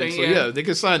When it happened. happened, So yeah. they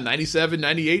could sign 97,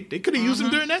 98. They could have used him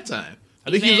during that time. I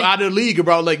think he was Even- out of the league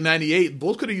about like 98.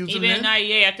 Bulls could have used him Even in then.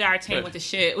 98, after our team went to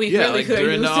shit, we Yeah, really like could have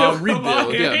during used the him.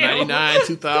 rebuild. Yeah, 99,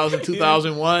 2000,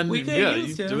 2001. We could've Yeah,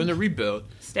 used him. during the rebuild.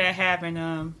 Instead of having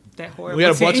that horrible We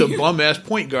had a bunch team. of bum ass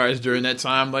point guards during that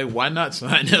time. Like, why not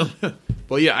sign him?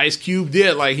 But yeah, Ice Cube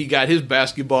did. Like, he got his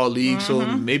basketball league, so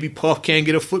maybe Puff can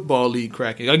get a football league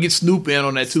cracking. I'll get Snoop in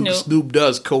on that too. Snoop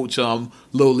does coach low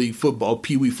league football,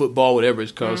 pee wee football, whatever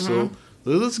it's called. So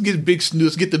let's get big Snoop.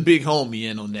 Let's get the big homie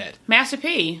in on that. Master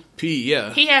P. P,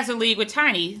 yeah. He has a league with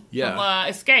Tiny Yeah. from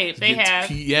Escape. They Get have.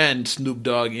 P and Snoop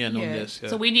Dogg in on Yeah. this. Yeah.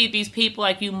 So we need these people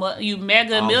like you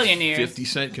mega millionaires. 50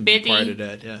 Cent can 50, be part of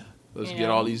that. Yeah. Let's you get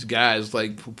know. all these guys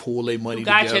like pool their money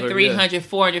Got together. your 300,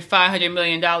 400, 500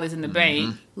 million dollars in the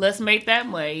bank. Let's make that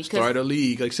money. 'Cause Start a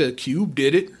league. Like I said, Cube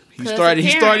did it. He 'Cause started.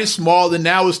 He apparent- started small, and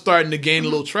now it's starting to gain a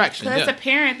little traction. it's Yeah.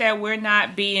 apparent that we're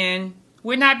not being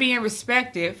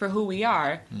respected for who we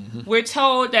are. We're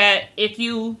told that if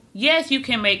you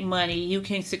can make money, you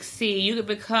can succeed, you can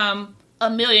become a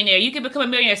millionaire. You can become a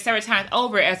millionaire several times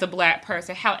over as a black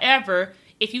person. However,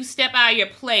 if you step out of your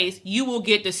place, you will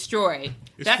get destroyed.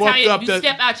 It's That's how fucked up you that-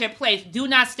 step out your place. Do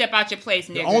not step out your place,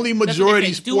 nigga. The only That's what they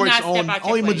majority say. Do sports not step own, out your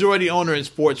only place. majority owner in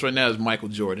sports right now is Michael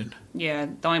Jordan. Yeah,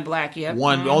 the only black, yeah. The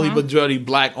only majority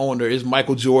black owner is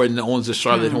Michael Jordan that owns the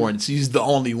Charlotte Hornets. He's the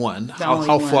only one. How only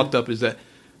one. fucked up is that?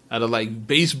 Out of like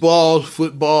baseball,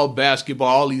 football, basketball,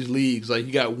 all these leagues, like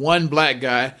you got one black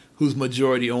guy who's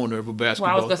majority owner of a basketball.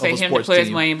 Well, I was gonna of say a him to sports put his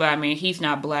team. money, but I mean, he's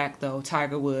not black though.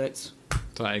 Tiger Woods.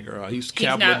 Tiger, he's He's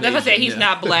not. That's what I said. He's yeah.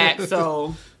 not black,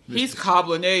 so he's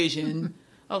cobbling Asian.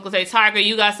 I was gonna say, Tiger,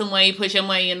 you got some money. Put your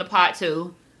money in the pot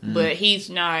too, but he's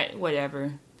not.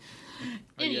 Whatever.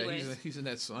 Oh, yeah, Anyways, he's in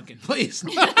that sunken place.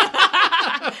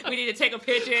 we need to take a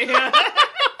picture.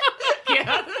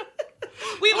 Yeah.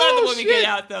 We love the movie Get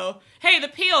Out, though. Hey, the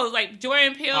Peels, like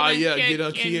Jordan Peele Oh and, yeah, and,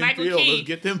 get Key and and Michael Peele. Key. Let's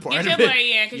get them part Get of your it.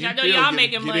 money in, because Key I and know Peele y'all get-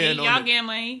 making get money. in on Y'all it. getting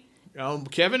money.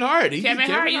 Kevin Hart. Kevin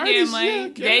Hart, you getting money.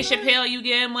 Dave Chappelle, you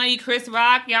getting money. Chris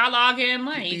Rock, y'all all getting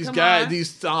money. These Come guys, on.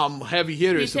 these heavy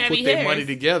hitters, These to heavy put their hitters. money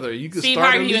together. You can Steve start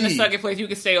Harvey, a you in the league. sucker place. You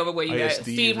can stay over where you Oh, yeah, got. Steve,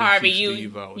 Steve we Harvey, keep you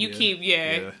Steve out, you yeah. keep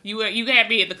Yeah. You can't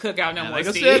be at the cookout no And more. like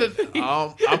I Steve. said,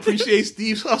 I appreciate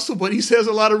Steve's hustle, but he says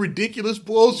a lot of ridiculous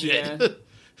bullshit.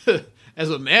 As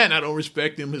a man, I don't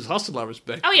respect him. His hustle, I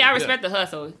respect. Oh yeah, I him. respect the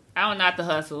hustle. I don't not the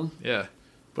hustle. Yeah,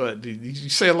 but you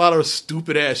say a lot of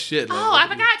stupid ass shit. Like, Oh, I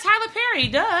forgot Tyler Perry.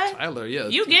 Duh. Tyler, yeah,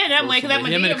 You getting that money, 'cause that Him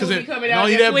Madea and- 'cause movie it- coming not out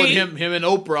only next that, but week. him and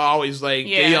Oprah always like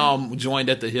Yeah. they joined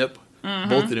at the hip.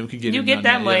 Both of them could get You in get on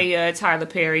that yeah. money, Tyler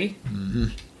Perry.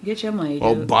 Get your money, dude.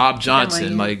 Or Bob Get that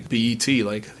Johnson, money. like BET,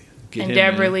 like get And him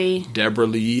Deborah in. Lee. Deborah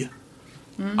Lee.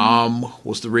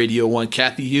 What's the radio one?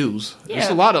 Kathy Hughes. There's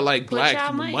Yeah. a lot of like Put black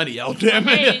y'all money out there,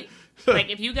 man. Hey, like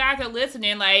if you guys are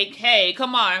listening, like, hey,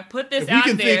 come on, put this If we out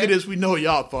can there. think of this, we know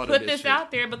y'all thought of Put this this shit. out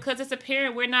there because it's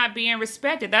apparent we're not being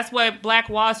respected. That's what Black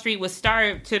Wall Street was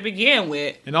started to begin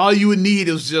with. And all you would need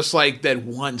is just like that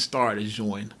one star to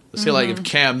join. Let's say like Mm-hmm. if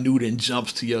Cam Newton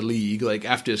jumps to your league, like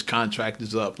after his contract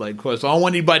is up, like of course I don't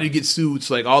want anybody to get sued.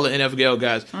 So like all the NFL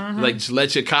guys, Mm-hmm. like just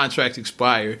let your contract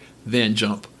expire, then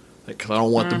jump. Like 'cause I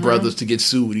don't want the Mm-hmm. brothers to get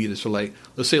sued either. So like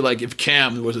let's say like if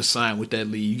Cam was to sign with that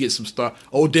league, you get some star.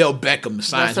 Odell Beckham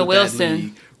signs Russell with Wilson. that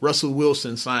league. Russell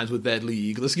Wilson signs with that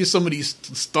league. Let's get some of these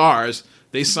stars.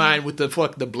 They sign with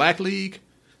the black league.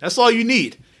 That's all you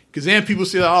need. Because then people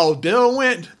say, oh, Dell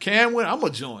went, Cam went, I'm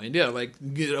going to join. Yeah, like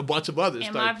get a bunch of others.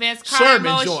 In like, my Vince Carter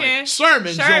Sermon motion. joined.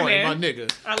 Sermon joined, my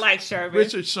nigga. I like Sherman.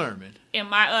 Richard Sherman. In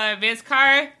my Vince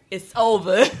Carter, it's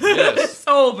over. Yes. It's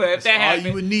over if that All happens.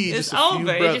 you would need it's just a few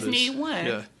over. brothers. You just need one.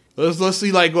 Yeah. Let's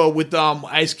see, like, with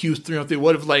Ice Cube's 3-on-3,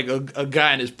 what if, like, a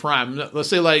guy in his prime, let's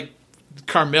say, like,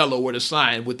 Carmelo were to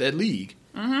sign with that league.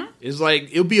 Mm-hmm. It's like,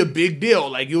 it would be a big deal.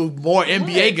 Like, more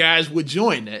NBA would. guys would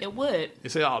join that. It would. They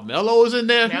say, oh, Melo's in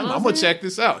there? Melo's I'm going in to check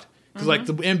this out. Because, like,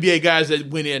 the NBA guys that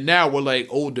went in now were, like,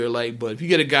 older. Like, but if you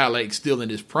get a guy, like, still in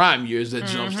his prime years that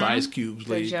jumps to Ice Cube's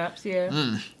The league, jumps,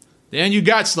 yeah. then you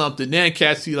got something. Then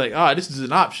cats see, like, this is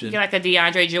an option. You're like a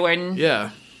DeAndre Jordan. Yeah.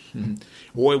 Mhm.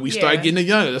 Or we start getting the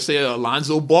younger. Let's say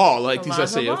Alonzo Ball. Like these, I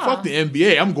say, Ball. fuck the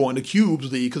NBA. I'm going to Cubes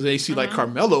League because they see like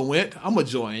Carmelo went. I'm going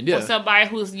to join. Yeah. Or somebody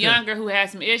who's younger who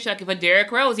has some issue. Like if a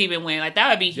Derrick Rose even win, like that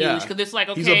would be huge because it's like,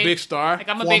 okay, he's a big star. Like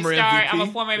I'm a big star. MVP. I'm a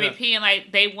former MVP, and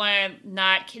like they want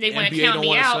to count me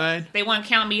wanna out. sign. They want to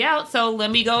count me out. So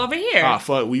let me go over here. Ah,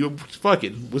 fuck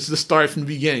it. What's the start from the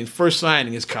beginning? First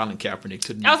signing is Colin Kaepernick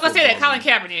to the I was going to say that Colin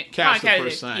Kaepernick. Cap's Colin the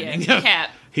first signing. Yeah,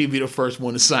 Cap. He'd be the first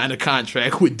one to sign a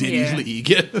contract with Diddy's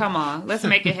league. Come on, let's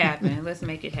make it happen. Let's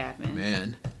make it happen.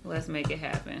 Man. Let's make it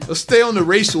happen. Let's stay on the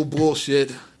racial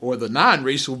bullshit, or the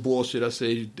non-racial bullshit. I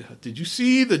say, did you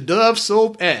see the Dove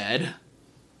soap ad?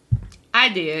 I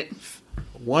did.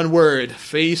 One word,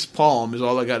 face palm is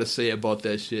all I got to say about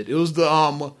that shit. It was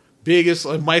the biggest,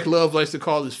 like Mike Love likes to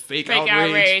call this fake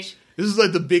outrage. This is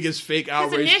like the biggest fake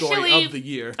outrage story of the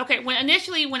year. Okay, when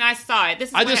I saw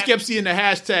it, I just kept seeing the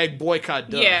hashtag boycott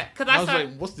Dove. Yeah, because I was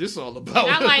like, what's this all about?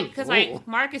 And I like, because like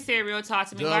Marcus said real talk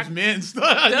to me. Dove's men.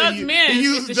 Dove's men. He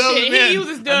uses Dove's men. He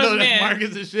uses Dove's men.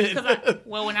 Marcus is shit.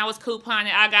 Well, when I was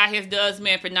couponing, I got his Dove's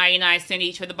men for 99 cents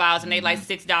each for the bottles, and they like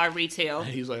 $6 retail.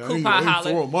 And he's like, coupon I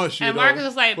ain't my shit. And Marcus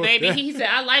was like, baby, he said,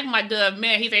 I like my Dove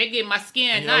men. He said, it get my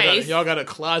skin nice. Y'all got a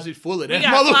closet full of that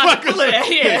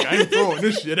motherfucker. Yeah. I ain't throwing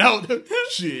this shit out.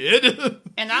 Shit.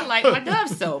 And I like my Dove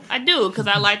soap. I do, because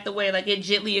I like the way like it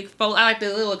gently exfoliates. I like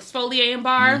the little exfoliating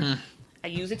bar. Mm-hmm. I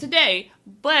use it today,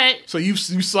 but so you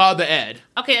saw the ad.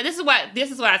 Okay, this is what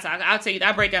I talk. I'll tell you.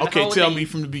 I break down the whole thing. Okay, tell me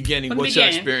from the beginning what's your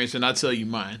experience, and I'll tell you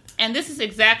mine. And this is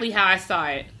exactly how I saw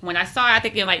it. When I saw it, I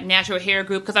think in like Natural Hair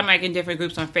Group, because I'm like in different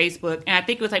groups on Facebook, and I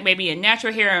think it was like maybe a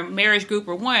Natural Hair and Marriage Group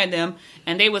or one of them,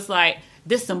 and they was like,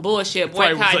 this some bullshit.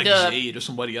 Boycott was like Dove. Jade or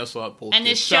somebody else saw it posted.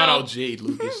 And shout out Jade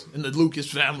Lucas and the Lucas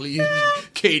family,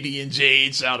 Katie and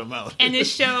Jade, shout them out. And it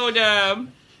showed,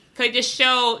 could just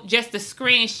show just the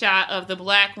screenshot of the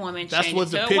black woman. That's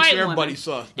what the picture everybody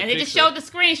saw. And they just showed the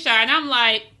screenshot, and I'm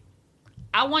like,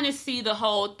 I want to see the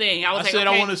whole thing. I said,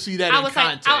 I want to see that in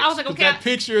context. I was like, okay, that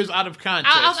picture is out of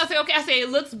context. I said, okay. I said it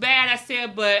looks bad. I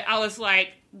said, but I was like.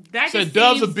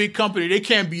 Dove's a big company. They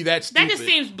can't be that stupid. That just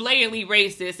seems blatantly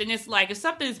racist. And it's like, if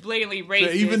something is blatantly racist,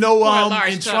 so even though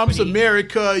in Trump's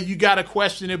America, you got to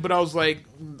question it, but I was like,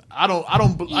 I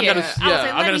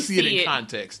gotta see it in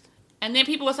context. And then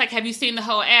people was like, have you seen the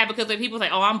whole ad? Because like, people was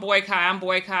like, oh, I'm boycott, I'm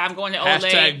going to Olay.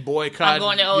 Hashtag boycott. I'm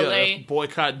going to Olay. Yeah,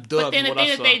 boycott Dove. But then the thing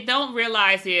that they don't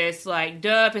realize is, like,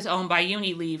 Dove is owned by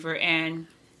Unilever, and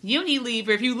Unilever,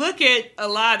 if you look at a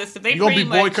lot of stuff, they pretty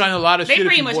much boycotting a lot of shit. They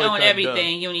pretty much own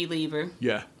everything. Dove. Unilever,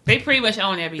 yeah, they pretty much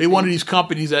own everything. They one of these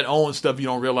companies that own stuff you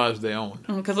don't realize they own.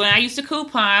 Because when I used to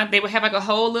coupon, they would have like a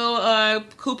whole little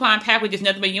coupon pack with just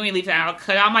nothing but Unilever. I would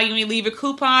cut out my Unilever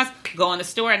coupons, go in the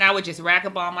store, and I would just rack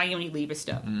up all my Unilever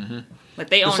stuff. Mm-hmm. But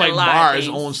they own a lot Mars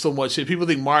of things. owns so much shit. People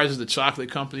think Mars is the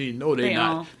chocolate company. No, they're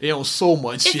not. They own so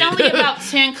much shit. It's only about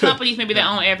 10 companies maybe that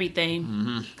own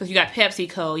everything. Because you got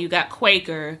PepsiCo, you got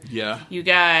Quaker. Yeah. You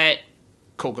got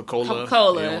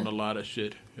Coca-Cola. They own a lot of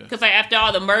shit. Because like after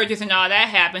all the mergers and all that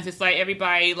happens, it's like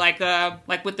everybody like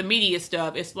with the media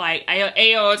stuff, it's like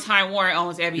AO Time Warner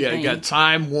owns everything. Yeah, you got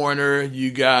Time Warner,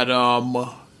 you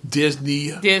got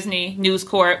Disney, News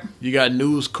Corp. You got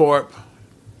News Corp.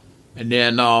 And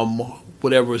then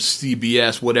whatever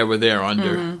CBS, whatever they're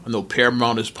under. I know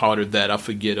Paramount is part of that. I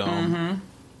forget.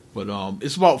 But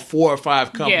it's about 4 or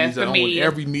 5 companies that own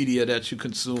every media that you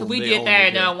consume. We did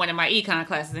that in one of my econ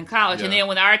classes in college. And then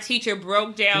when our teacher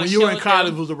broke down... When you were in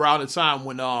college, it was around the time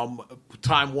when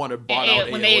Time Warner bought out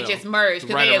AOL. When they had just merged.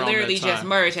 Because they had literally just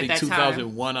merged at that time.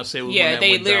 2001, I say. Was yeah, when that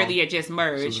they went literally down. had just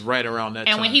merged. So it was right around that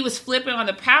time. And when he was flipping on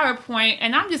the PowerPoint,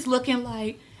 and I'm just looking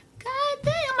like... God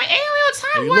damn, my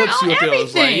AOL Time Warner on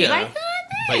everything. Like, God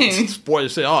like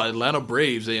sports say, oh, Atlanta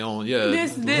Braves they own,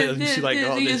 this, like,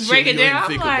 oh, you just break it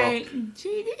down. I'm like,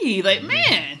 GD, like,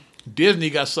 man.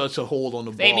 Disney got such a hold on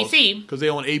the balls. ABC. Because they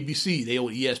own ABC, they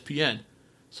own ESPN.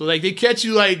 So, like, they catch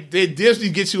you, like, Disney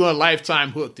gets you on Lifetime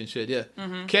hooked and shit, yeah.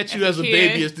 Catch you as a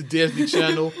baby, it's the Disney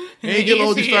Channel. And you get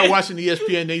old, you start watching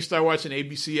ESPN, then you start watching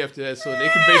ABC after that. So, they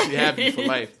can basically have you for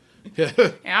life.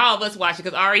 And all of us watch it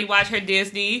because Ari watched her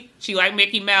Disney. She liked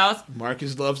Mickey Mouse.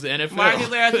 Marcus loves the NFL. Marcus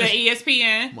loves the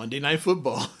ESPN. Monday Night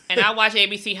Football. And I watch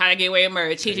ABC How to Get Away with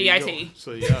Murder, TGIT.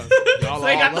 So yeah, y'all so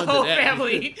they got the whole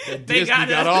family. Disney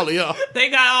got all of y'all. They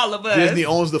got all of us. Disney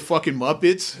owns the fucking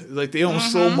Muppets. Like they own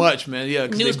so much, man. Yeah,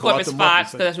 News Corp is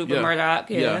Fox because that's Rupert Murdoch.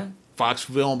 Yeah. Fox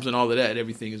Films and all of that.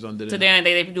 Everything is under there. So then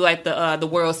they do like the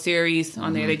World Series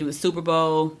on there. They do the Super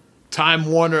Bowl.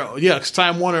 Time Warner, because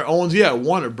Time Warner owns,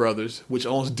 Warner Brothers, which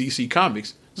owns DC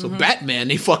Comics. So Batman,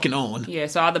 they fucking own. Yeah,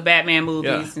 so all the Batman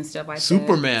movies and stuff like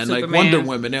Superman, that. Like Wonder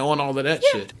Woman, they own all of that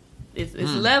shit. It's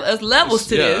levels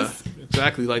to this.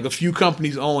 Exactly. Like a few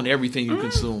companies own everything you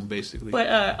consume, basically.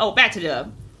 But back to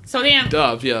Dove. So then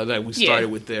Dove, yeah, that we started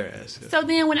with their ass. Yeah. So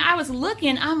then when I was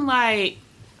looking, I'm like,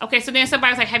 okay. So then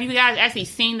somebody was like, "Have you guys actually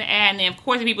seen the ad?" And then of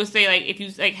course, the people say like, "If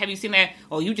you like, have you seen that?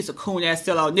 Oh, you just a coon ass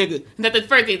sellout nigga." And that's the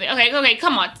first thing. Okay,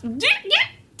 come on,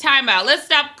 time out. Let's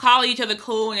stop calling each other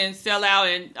coon and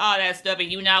sellout and all that stuff.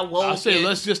 And you not woke. I say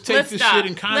let's just take this shit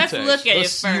in context. Let's look at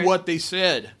let's see first. What they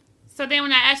said. So then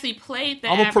when I actually played the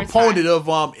I'm a proponent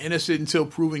of innocent until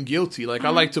proven guilty. Like I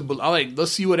like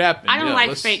let's see what happens. I don't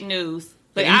like fake news.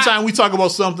 But anytime we talk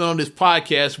about something on this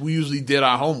podcast, we usually did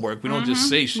our homework. We don't just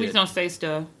say shit. We just don't say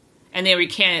stuff. And then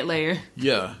recant it later.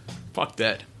 Yeah. Fuck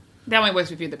that. That only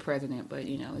works if you're the president, but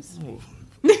it's...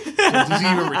 Does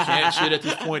he even recant shit at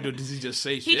this point, or does he just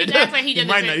say shit? He just acts like he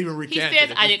might not even recant he says,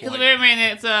 it I did, because remember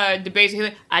in that debate, he's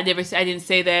like, I didn't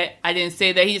say that. I didn't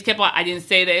say that. He just kept on, I didn't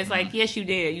say that. It's like, yes, you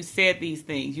did. You said these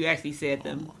things. You actually said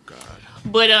them. Oh, my God.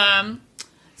 But,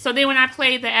 so then when I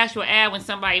played the actual ad, when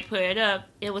somebody put it up,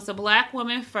 it was a black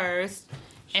woman first,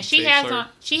 and she has on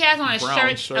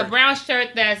a brown shirt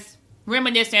that's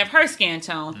reminiscent of her skin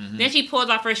tone. Mm-hmm. Then she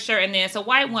pulls off her shirt, and then it's a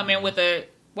white woman with a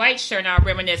white shirt now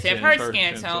reminiscent of her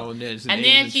skin tone. And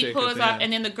then she pulls off,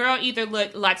 and then the girl either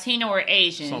looked Latino or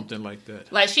Asian. Something like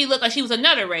that. Like she looked like she was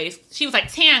another race. She was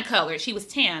like tan colored. She was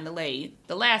tan, the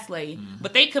last lady. Mm-hmm.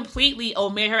 But they completely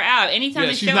omit her out. Anytime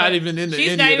they she's not even in the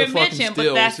she's not even mentioned,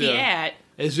 but that's the ad.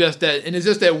 It's just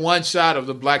that one shot of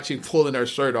the black chick pulling her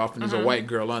shirt off, and there's a white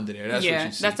girl under there. That's what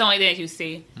you see. That's the only thing that you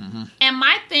see. Mm-hmm.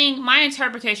 And my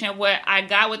interpretation of what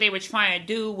they were trying to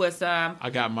do was, I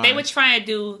got mine. They were trying to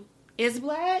do is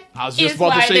black. I was just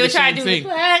about to say the same thing.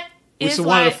 It's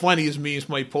one of the funniest memes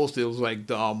somebody posted. It was like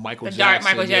the Michael Jackson, dark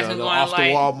Michael Jackson, the off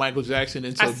the wall Michael Jackson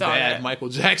into bad that. Michael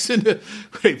Jackson.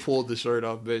 They pulled the shirt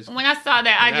off, basically. When I saw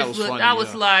that, I just looked. Funny, I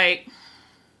was like.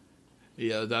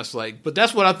 Yeah, that's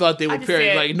what I thought they were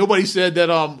pairing. Like nobody said that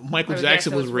Michael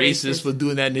Jackson was racist for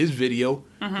doing that in his video.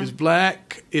 Mm-hmm. His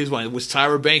black is one. Which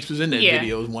Tyra Banks was in that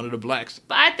video. Is one of the blacks.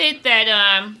 But I think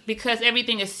that because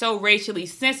everything is so racially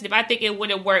sensitive, I think it would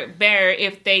have worked better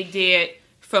if they did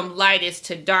from lightest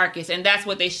to darkest, and that's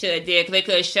what they should have did. Because they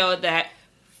could have showed that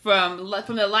from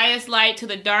the lightest light to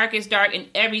the darkest dark, and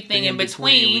everything in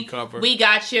between. We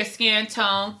got your skin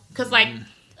tone because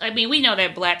I mean, we know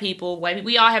that black people,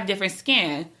 we all have different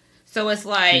skin. So it's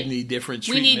like... We need different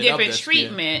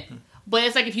treatment. But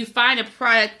it's like if you find a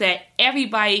product that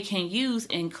everybody can use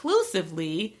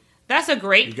inclusively, that's a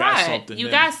great product.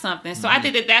 You got something. So I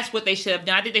think that's what they should have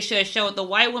done. I think they should have showed the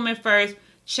white woman first,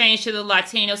 changed to the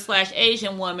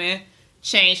Latino/Asian woman,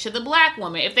 changed to the black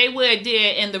woman. If they would have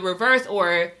did in the reverse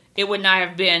order, it would not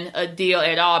have been a deal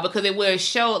at all. Because it would have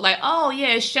showed like, oh yeah,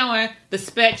 it's showing the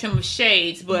spectrum of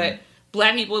shades, but...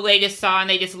 Black people, they just saw and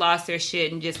they just lost their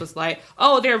shit and just was like,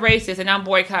 oh, they're racist and I'm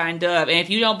boycotting Dove. And if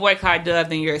you don't boycott Dove,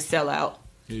 then you're a sellout.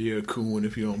 Yeah, you're a coon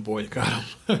if you don't boycott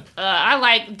them. I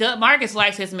like Dove. Marcus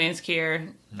likes his men's care.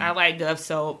 I like Dove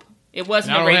soap. It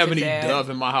wasn't a racist ad. I don't have any Dove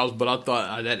in my house, but I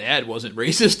thought that ad wasn't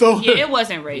racist, though. Yeah, it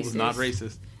wasn't racist. It was not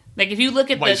racist. Like, if you look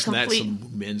at Might the complete...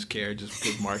 some men's care just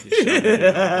because Marcus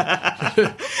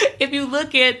If you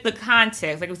look at the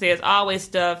context, like I said, it's always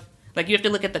stuff... Like, you have to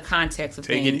look at the context of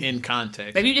things. Take it in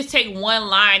context. Like, if you just take one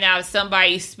line out of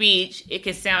somebody's speech, it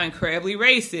can sound incredibly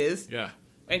racist. Yeah.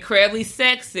 Incredibly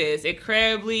sexist.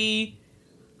 Incredibly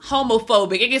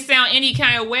homophobic. It can sound any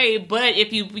kind of way, but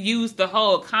if you use the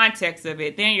whole context of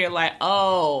it, then you're like,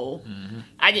 oh. Mm-hmm.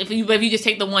 If you just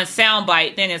take the one sound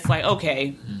bite, then it's like,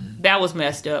 okay, that was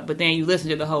messed up. But then you listen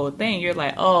to the whole thing, you're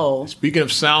like, oh. Speaking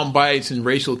of sound bites and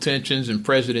racial tensions and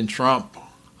President Trump...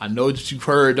 I know that you've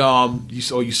heard, you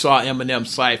saw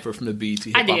Eminem's cipher from the BET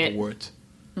Hip Hop Awards.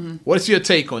 Mm-hmm. What's your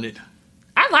take on it?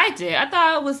 I liked it. I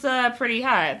thought it was pretty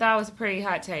hot. I thought it was a pretty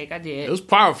hot take. I did. It was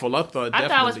powerful. I thought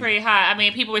it was pretty hot. I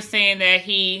mean, people were saying that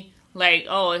he, like,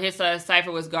 oh, his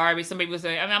cipher was garbage. Somebody was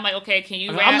saying, I mean, I'm like, okay, can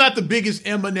you rap? I'm not the biggest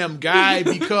Eminem guy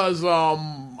because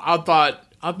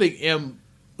I think M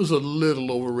was a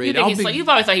little overrated. You've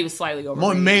always thought he was slightly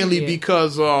overrated. Mainly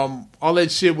because all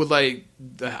that shit with, like,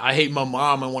 I hate my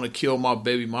mom and want to kill my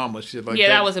baby mama shit like that. Yeah,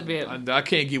 that was a bit. I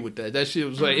can't get with that. That shit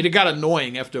was like, it got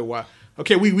annoying after a while.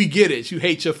 Okay, we get it. You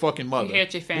hate your fucking mother. You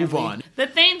hate your family. Move on. The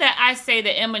thing that I say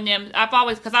that Eminem, I've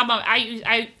always, because I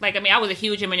was a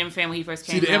huge Eminem fan when he first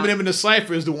came out. See, the Eminem in the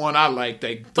Cypher is the one I like.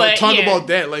 Talk about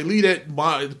that. Like, leave that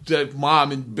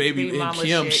mom and baby and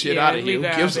Kim shit out of here.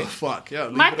 Who gives a fuck? Yeah,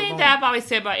 my thing that I've always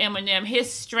said about Eminem,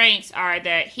 his strengths are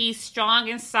that he's strong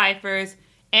in ciphers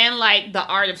and, like, the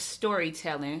art of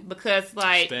storytelling. Because,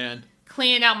 like,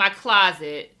 cleaning out my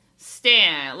closet...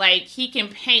 Stan, like, he can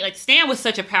paint, like, Stan was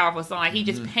such a powerful song, like, he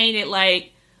just painted,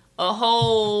 like, a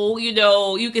whole,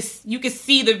 you could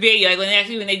see the video. Like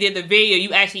when they did the video,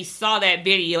 you actually saw that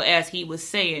video as he was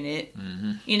saying it.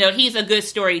 Mm-hmm. He's a good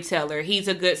storyteller. He's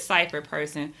a good cipher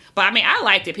person. But I mean, I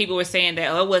liked it. People were saying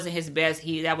that it wasn't his best.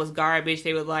 That was garbage.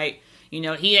 They were like,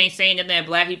 he ain't saying nothing that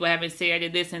black people haven't said,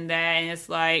 and this and that. And it's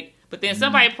like, but then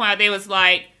somebody pointed out, they was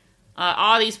like,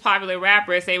 all these popular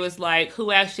rappers, they was like,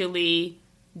 who actually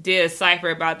did a cipher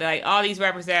about that? Like, all these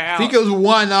rappers that are out. I think it was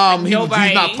one,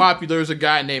 he's not popular. There's a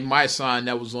guy named My Son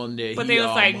that was on there. But they was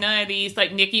like, none of these,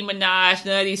 like Nicki Minaj,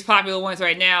 none of these popular ones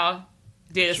right now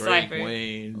did a Drake, cipher.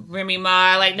 Wayne, Remy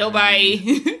Ma, like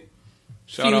nobody.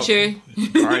 Future.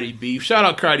 Cardi B. Shout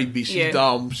out Cardi B. She's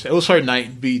dumb. It was her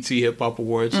night, BT Hip Hop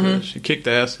Awards. Mm-hmm. She kicked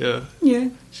ass, yeah. Yeah.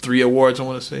 3 awards, I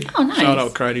want to say. Oh, nice. Shout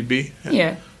out Cardi B.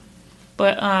 Yeah.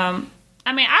 But, I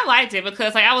mean, I liked it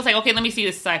because, like, I was like, okay, let me see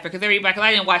this cipher. Because everybody, cause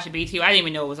I didn't watch the BT. I didn't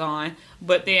even know it was on.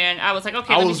 But then I was like,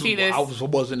 okay, let me see this. I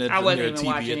wasn't even TV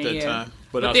watching at that time.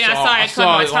 But then I saw it come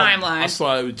on my timeline. I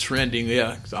saw it trending,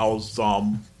 yeah. Cause I was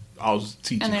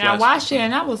teaching and then class. I watched it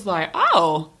and I was like,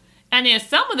 oh. And then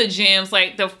some of the gems,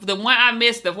 like the one I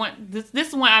missed, this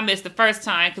is the one I missed the first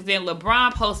time, because then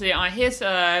LeBron posted it on his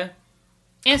Instagram.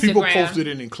 People posted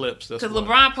it in clips. Because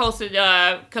LeBron posted,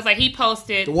 because like he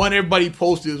posted. The one everybody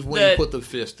posted is when he put the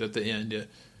fist at the end. Yeah.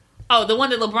 Oh, the one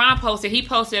that LeBron posted, he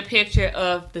posted a picture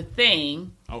of the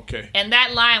thing. Okay. And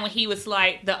that line when he was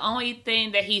like, the only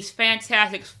thing that he's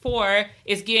fantastic for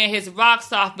is getting his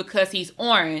rocks off because he's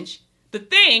orange. The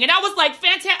Thing, and I was like,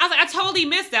 fantastic. I was like, I totally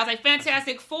missed that. I was like,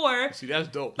 Fantastic Four. See, that's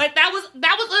dope. Like that was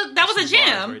a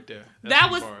gem. Right there.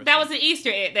 That was an Easter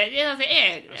egg. That was an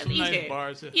egg. That's some nice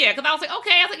bars. Yeah, because I was like,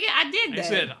 okay. I was like, yeah, I did that. I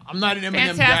said, I'm not an Eminem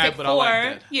Fantastic guy, but Four,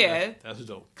 I like that. Yeah, that's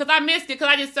dope. Because I missed it. Because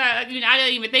I just, I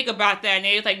didn't even think about that. And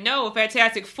they was like, no,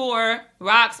 Fantastic Four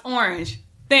rocks orange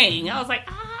Thing. I was like,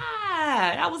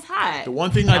 that was hot. The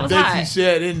one thing I think he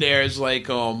said in there is like,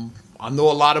 I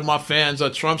know a lot of my fans are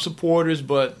Trump supporters,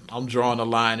 but I'm drawing a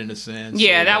line in the sand.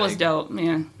 Yeah, so, that was dope.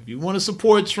 Yeah. If you want to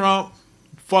support Trump,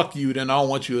 fuck you. Then I don't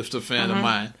want you as a fan of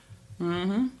mine.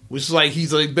 Mm-hmm. Which is like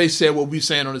he's like basically said what we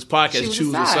saying on this podcast.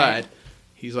 Choose a side.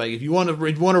 He's like, if you want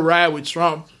to ride with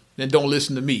Trump, then don't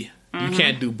listen to me. You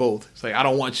can't do both. It's like I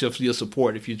don't want your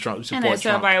support if you support Trump. And then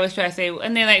somebody was trying to say,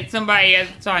 and then like somebody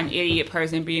saw an idiot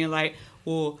person being like,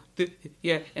 well,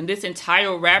 and this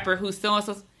entire rapper who's so and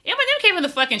so. Eminem came from the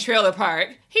fucking trailer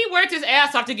park. He worked his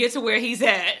ass off to get to where he's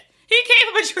at. He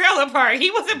came from a trailer park. He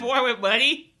wasn't born with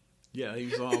money. Yeah,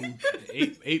 he's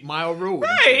 8 Mile Road.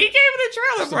 Right, he came from the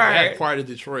trailer park. That part of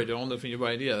Detroit. I don't know if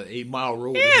anybody, 8 Mile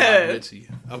Road. Yeah.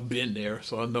 I've been there,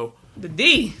 so I know. The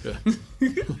D. Yeah.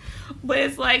 But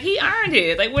it's like, he earned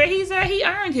it. Like, where he's at, he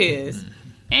earned his.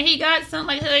 And he got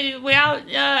something like, without,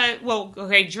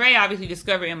 Dre obviously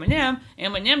discovered Eminem.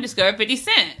 Eminem discovered 50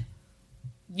 Cent.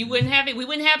 You wouldn't have it. We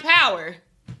wouldn't have power.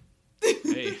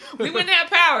 Hey. We wouldn't have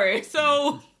power.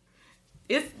 So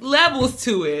it's levels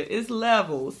to it. It's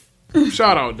levels.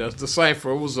 Shout out, that's the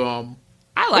cipher. It was I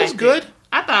liked it. Was good.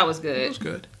 I thought it was good. It was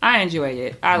good. I enjoyed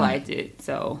it. I liked it.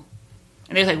 So,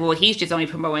 and they're like, well, he's just only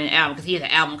promoting an album because he has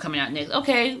an album coming out next.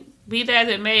 Okay, be that as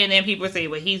it may. And then people say,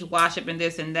 well, he's worshiping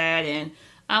this and that, and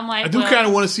I'm like, I do kind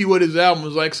of want to see what his album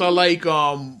is like. So I like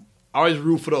I always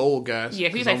root for the old guys. Yeah,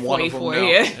 he's like 44,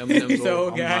 yeah. He's an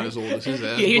old guy. I'm not as old as his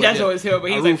ass. Yeah, he's not as old as him, but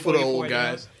he's like 44. I root for the old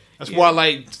guys. That's why I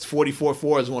like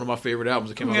 44-4 is one of my favorite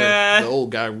albums that came out. Like, the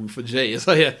old guy root for Jay.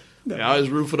 So I always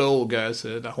root for the old guys.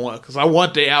 Because I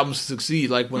want their albums to succeed.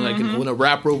 Like when when a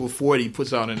rapper over 40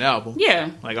 puts out an album.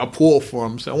 Yeah. Like I pull for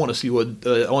him. So I want to see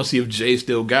if Jay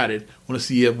still got it. I want to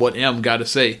see what M got to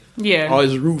say. Yeah. I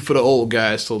always root for the old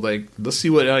guys. So like, let's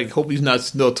see what. I hope he's not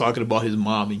still talking about his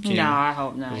mom and Kim. No, I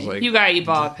hope not. Like, you gotta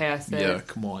evolve past that. Yeah,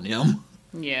 come on, M.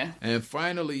 Yeah. And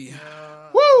finally,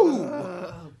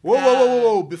 whoa!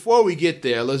 Before we get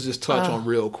there, let's just touch on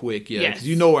real quick. Yeah, because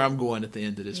you know where I'm going at the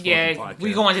end of this fucking podcast.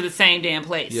 We're going to the same damn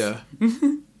place. Yeah.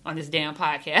 On this damn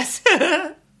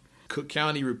podcast. Cook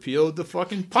County repealed the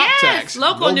fucking pop tax.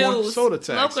 Local news. Soda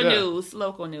tax.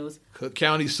 Local news. Cook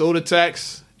County soda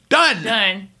tax.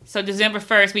 Done. So December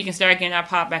 1st, we can start getting our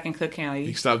pop back in Cook County. You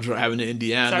can stop driving to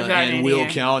Indiana and Will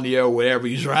County or wherever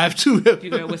you drive to. You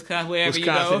go to Wisconsin, wherever you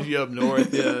go. If you're up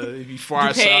north, if you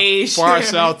far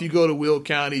south, you go to Will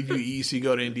County. If you east, you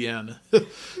go to Indiana. You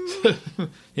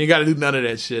ain't got to do none of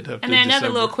that shit. And then another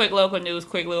little quick local news,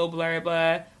 quick little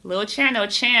blurb. Little Channel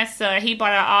Chance, he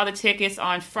bought out all the tickets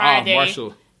on Friday.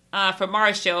 Marshall. For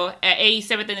Marshall at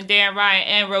 87th and Dan Ryan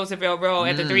and Roosevelt Road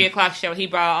at the 3 o'clock show. He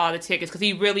bought all the tickets because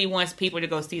he really wants people to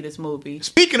go see this movie.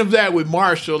 Speaking of that with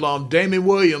Marshall, Damon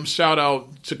Williams, shout out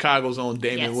Chicago's own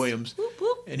Damon Williams. Whoop,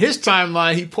 whoop. In his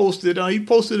timeline, he posted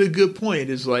a good point.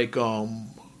 It's like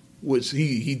which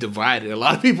he divided a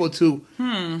lot of people too.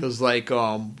 Because like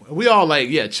we all like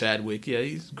Chadwick,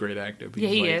 he's a great actor. But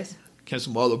he like, is. Can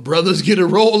some other brothers get a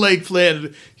role like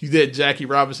playing? He did Jackie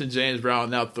Robinson, James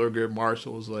Brown, now Thurgood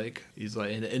Marshall. He's like,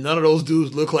 and none of those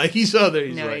dudes look like each other.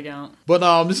 No, they don't. But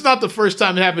it's not the first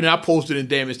time it happened. I posted in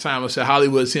Damage Time. I said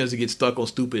Hollywood tends to get stuck on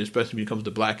stupid, especially when it comes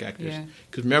to black actors.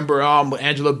 Because remember,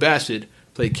 Angela Bassett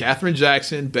played Katherine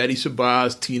Jackson, Betty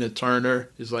Shabazz, Tina Turner.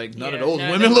 It's like none of those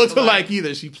women looked alike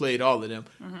either. She played all of them,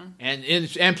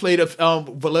 and played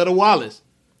Valletta Wallace.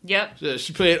 Yep. So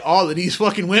she played all of these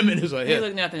fucking women. It's like, they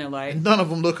look nothing alike. None of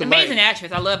them look alike. Amazing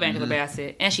actress. I love Angela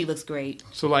Bassett, and she looks great.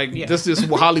 So this is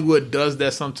Hollywood does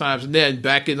that sometimes. And then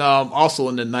back in also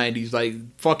in the 90s, like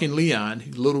fucking Leon,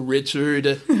 Little Richard,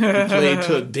 he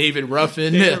played David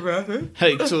Ruffin.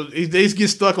 Hey, so they get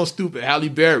stuck on stupid. Halle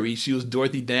Berry, she was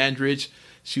Dorothy Dandridge.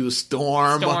 She was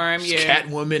Storm,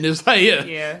 Catwoman. It's like,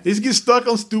 they get stuck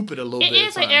on stupid a little bit. It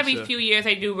is like every few years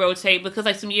they do rotate because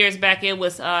like some years back it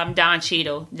was Don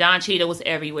Cheadle. Don Cheadle was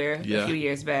everywhere a few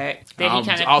years back. Then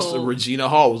he also Regina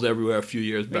Hall was everywhere a few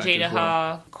years back. Regina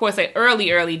Hall, of course, like early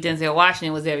Denzel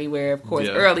Washington was everywhere. Of course,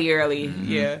 early,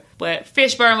 But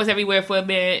Fishburne was everywhere for a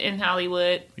bit in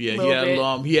Hollywood. Yeah,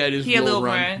 he had his little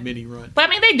mini run. But I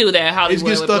mean, they do that in Hollywood. They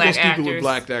get stuck on stupid actors. with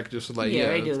black actors. So like,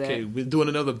 they do that. Okay, we're doing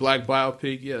another black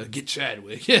biopic. Yeah, get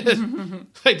Chadwick.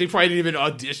 Like they probably didn't even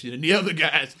audition, and the other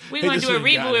guys. We want to do a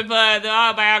reboot with the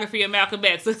autobiography of Malcolm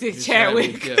X. Look at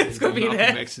Chadwick. It's gonna be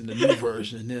Malcolm X in the new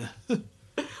version.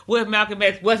 What if Malcolm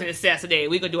X wasn't assassinated?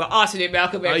 We're gonna do an alternate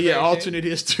Malcolm X. version. Alternate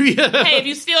history. Hey, if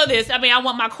you steal this, I mean, I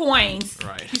want my coins.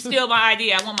 Right. If you steal my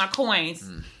idea, I want my coins.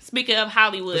 Speaking of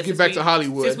Hollywood, let's get back to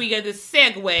Hollywood. Since we get this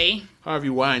segue, Harvey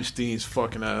Weinstein's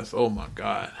fucking ass. Oh my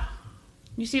god.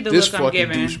 You see the look I'm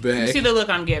giving. Douchebag. You see the look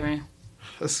I'm giving.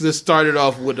 Let's start it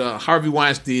off with Harvey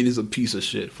Weinstein is a piece of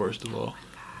shit. First of all,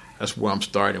 that's where I'm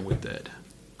starting with that.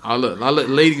 I'll let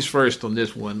ladies first on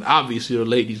this one. Obviously, the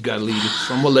ladies got to lead it,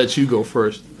 so I'm gonna let you go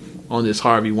first on this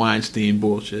Harvey Weinstein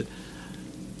bullshit.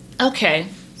 Okay,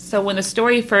 so when the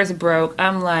story first broke,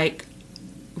 I'm like,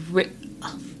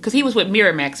 because he was with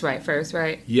Miramax first,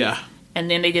 right? Yeah. And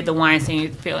then they did the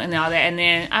Weinstein film and all that. And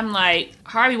then I'm like,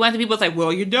 Harvey Weinstein, people was like,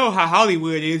 well, you know how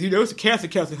Hollywood is. You know, it's a cancer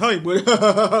Hollywood.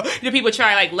 People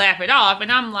try to like laugh it off.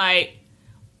 And I'm like,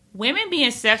 women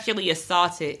being sexually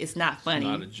assaulted is not funny.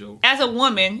 It's not a joke. As a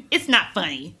woman, it's not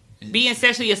funny. Being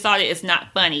sexually assaulted is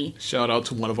not funny. Shout out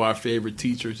to one of our favorite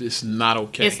teachers. It's not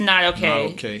okay. It's not okay.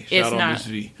 Not okay. Shout out Miss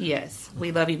V. Yes,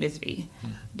 we love you, Miss V.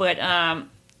 But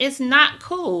it's not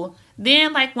cool.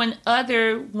 Then, like, when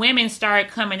other women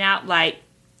started coming out, like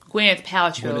Gwyneth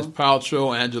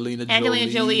Paltrow, Angelina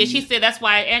Jolie. And she said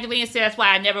Angelina said that's why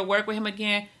I never work with him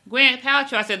again. Gwyneth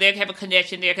Paltrow, I said they have a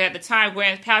connection there. Because at the time,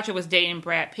 Gwyneth Paltrow was dating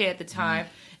Brad Pitt at the time.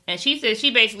 And she said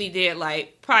she basically did,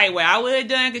 like, probably what I would have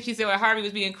done. Because she said when Harvey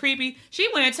was being creepy, she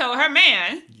went and told her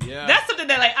man. Yeah. That's something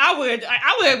that, like, I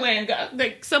would went and go,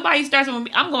 like, somebody starts with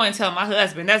me. I'm going to tell my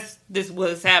husband. This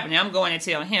was happening. I'm going to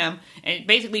tell him. And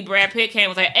basically, Brad Pitt came and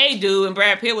was like, hey, dude. And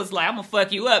Brad Pitt was like, I'm going to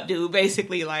fuck you up, dude.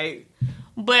 Basically, like.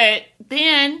 But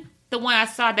then, the one I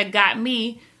saw that got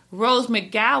me, Rose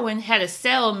McGowan had a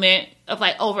settlement of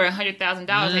like over $100,000 like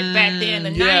back then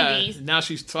in the 90s. Now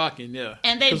she's talking,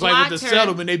 and they blocked like with the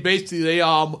settlement, they basically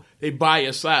they buy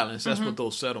your silence. That's what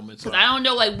those settlements are. I don't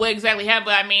know like what exactly happened,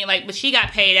 but I mean like, but she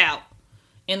got paid out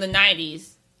in the 90s.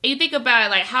 And you think about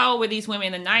it, like how old were these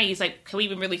women in the 90s? Like, can we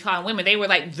even really call them women? They were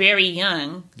like very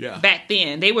young back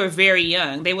then. They were very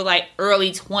young. They were like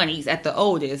early 20s at the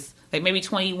oldest. Like maybe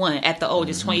 21 at the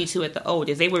oldest, 22 at the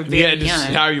oldest. They were very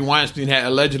young. Harvey Weinstein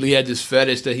allegedly had this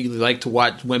fetish that he liked to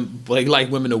watch women, like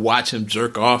women to watch him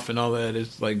jerk off and all that.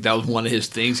 It's like that was one of his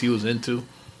things he was into.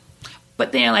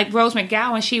 But then, like Rose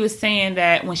McGowan, she was saying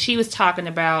that when she was talking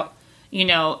about,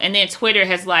 and then Twitter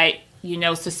has like,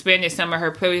 suspended some of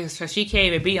her privileges, so she can't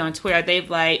even be on Twitter. They've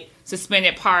like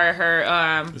suspended part of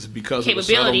her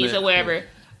capabilities or whatever.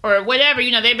 Or whatever,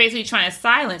 they're basically trying to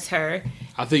silence her.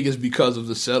 I think it's because of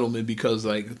the settlement, because,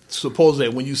 like, suppose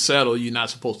that when you settle, you're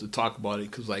not supposed to talk about it,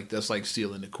 because, like, that's like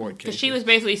sealing the court case. Because she was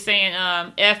basically saying,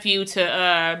 F you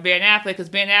to Ben Affleck, because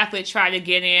Ben Affleck tried to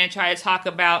get in, try to talk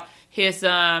about his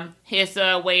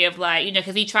way of, like,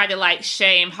 because he tried to, like,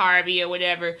 shame Harvey or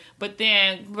whatever. But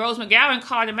then Rose McGowan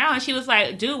called him out, and she was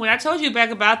like, dude, when I told you back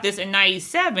about this in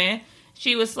 97,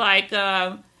 she was like,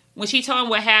 when she told him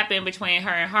what happened between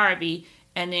her and Harvey,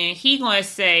 and then he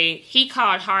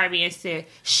called Harvey and said,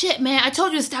 shit, man, I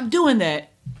told you to stop doing that.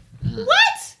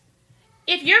 What?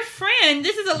 If your friend,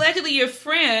 this is allegedly your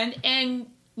friend, and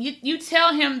you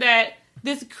tell him that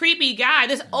this creepy guy,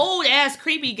 this old ass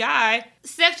creepy guy,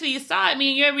 sexually assaulted me,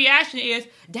 and your reaction is,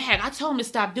 Dad, I told him to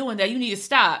stop doing that. You need to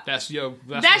stop. That's your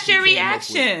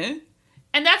reaction.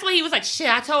 And that's what he was like, shit,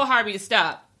 I told Harvey to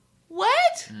stop.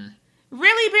 What?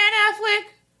 Really, Ben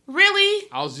Affleck? Really?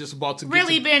 I was just about to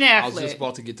get Ben Affleck. I was just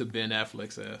about to get to Ben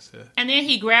Affleck's ass. Yeah. And then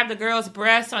he grabbed the girl's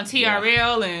breast on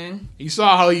TRL and you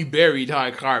saw how he buried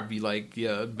Harvey, like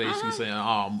basically saying,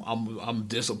 I'm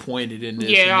disappointed in this.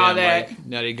 Yeah, and all that. Like,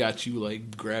 now they got you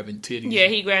like grabbing titties. Yeah,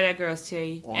 he grabbed that girl's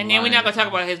titty. Online. And then we're not gonna talk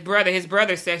about his brother. His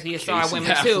brother sexually assaulted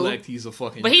women Affleck, too. He's a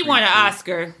fucking. But he won an too.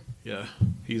 Oscar. Yeah,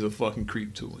 he's a fucking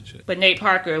creep too and shit. But Nate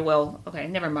Parker, well, okay,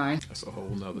 never mind. That's a whole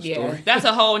nother Yeah, story. that's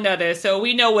a whole nother. So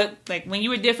we know what, like, when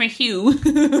you a different hue,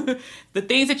 the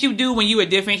things that you do when you a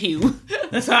different hue.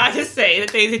 That's all I just say. The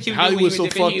things that you do when you a Hollywood's so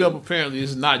different fucked hue. up. Apparently,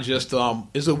 it's not just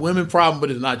it's a women problem, but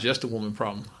it's not just a woman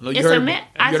problem. I know you It's heard, a you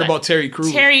heard about Terry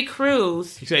Crews. Terry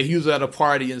Crews. He said he was at a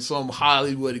party and some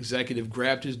Hollywood executive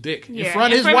grabbed his dick Yeah, in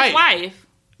front of his wife. wife.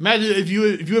 Imagine if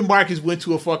you and Marcus went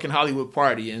to a fucking Hollywood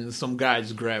party and some guy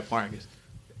just grabbed Marcus.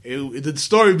 The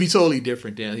story would be totally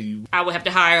different then. I would have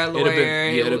to hire a lawyer.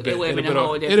 It would have been a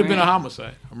whole different. It'd have been a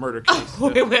homicide, a murder case. It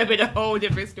would have been a whole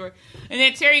different story. And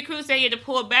then Terry Crews said he had to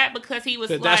pull back because he was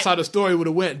like... That's how the story would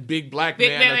have went. Big black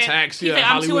man attacks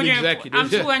Hollywood executive. I'm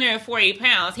 240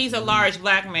 pounds. He's a large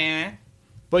black man.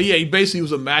 But yeah, he basically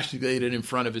was emasculated in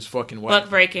front of his fucking wife. Buck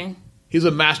breaking. He was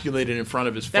emasculated in front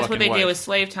of his fucking wife. That's what they did with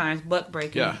slave times, buck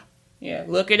breaking. Yeah. Yeah,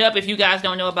 look it up if you guys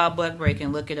don't know about buck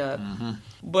breaking. Look it up. Mm-hmm.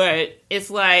 But it's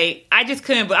like, I just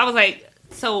couldn't, but I was like,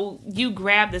 so you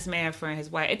grabbed this man for his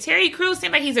wife. And Terry Crews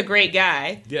seemed like he's a great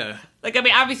guy. Yeah. Like, I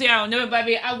mean, obviously I don't know him, but I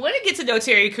mean, I want to get to know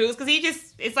Terry Crews because he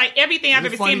just, it's like everything I've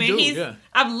ever seen him. Dude,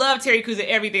 I've loved Terry Crews in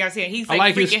everything I've seen. He's like, I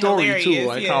like freaking his story hilarious. too,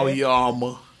 like how he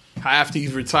after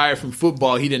he's retired from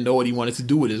football, he didn't know what he wanted to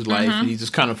do with his life, and he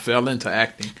just kind of fell into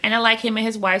acting. And I like him and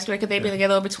his wife's story because they've been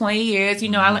together over 20 years. You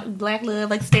know, I like black love,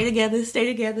 like stay together, stay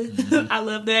together. I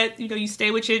love that. You know, you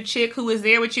stay with your chick who was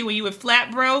there with you when you were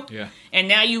flat broke. Yeah. And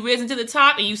now you risen to the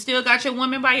top and you still got your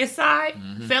woman by your side.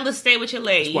 Fellas, stay with your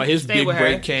lady. That's why his stay big with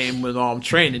break her. came with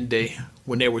Training Day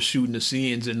when they were shooting the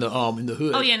scenes in the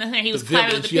hood. Oh yeah, and he was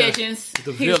clapping with the pigeons.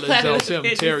 The He was village, clapping that with was the him.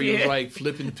 pigeons, Terry was yeah. like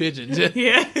flipping the pigeons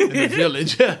Yeah. in the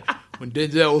village. When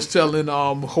Denzel was telling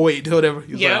Hoyt, whatever,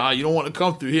 he was like, you don't want to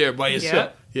come through here by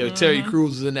yourself. Yep. Yeah, Terry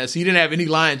Crews was in that. So he didn't have any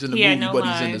lines in the movie, no but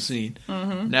lines. he's in the scene.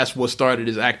 And that's what started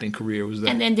his acting career. Was that?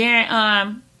 And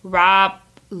then Rob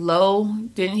Lowe,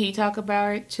 didn't he talk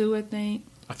about it too? I think.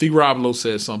 I think Rob Lowe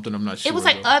said something. I'm not sure. It was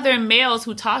like other males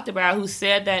who talked about who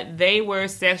said that they were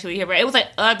sexually harassed. It was like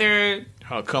other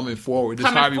coming forward. This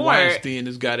coming Harvey forward. Weinstein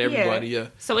has got everybody. Yeah.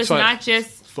 So it's not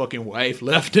just fucking wife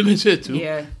left him and shit too.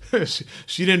 Yeah.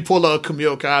 she didn't pull a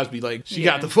Camille Cosby. Like she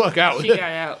got the fuck out. She got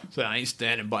out. So I ain't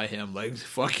standing by him. Like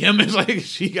fuck him. It's like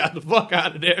she got the fuck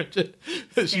out of there.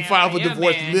 She filed for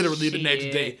divorce literally the next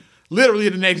day. Literally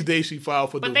the next day she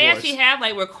filed for divorce. But they actually have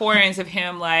like recordings of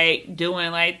him like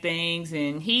doing like things,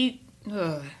 and he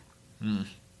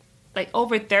like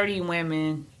over 30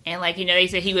 women. And, like, you know, they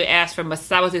said he would ask for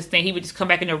massage. Was his thing. He would just come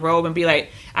back in the robe and be like,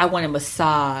 I want a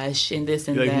massage and this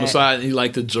and that. Massage, he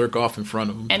liked to jerk off in front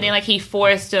of him. And then, like, he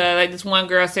forced, like, this one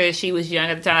girl said she was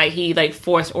young at the time. Like, he, like,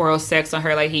 forced oral sex on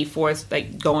her. Like, he forced,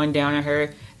 like, going down on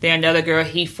her. Then another girl,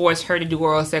 he forced her to do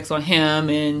oral sex on him.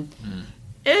 And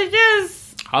it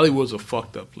just... Hollywood's a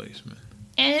fucked up place, man.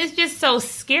 And it's just so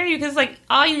scary because, like,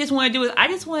 all you just want to do is, I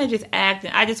just want to just act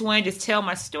and I just want to just tell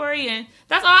my story. And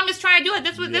that's all I'm just trying to do.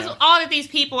 This is all that these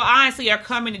people honestly are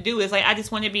coming to do is, like, I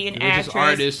just want to be an actress. Just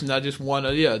artist, and I just want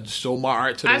to, show my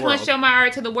art to the world. I just want to show my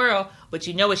art to the world. But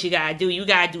you know what you got to do. You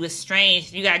got to do it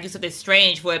strange. You got to do something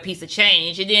strange for a piece of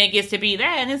change. And then it gets to be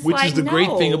that. And it's Which is the great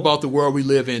thing about the world we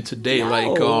live in today. No.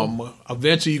 Like,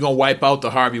 eventually you're going to wipe out the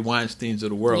Harvey Weinsteins of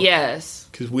the world. Yes.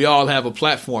 Because we all have a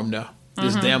platform now.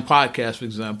 This damn podcast, for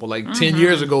example. Like, 10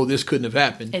 years ago, this couldn't have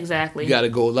happened. Exactly. You got to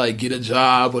go, like, get a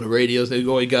job on the radio.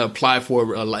 You got to apply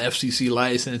for a FCC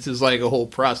license. It's like a whole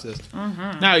process.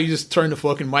 Now you just turn the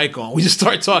fucking mic on. We just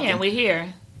start talking. Yeah, we're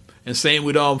here. And same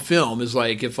with film. It's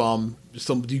like if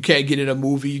you can't get in a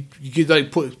movie, you can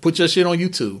like put your shit on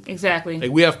YouTube. Exactly. Like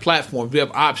we have platforms, we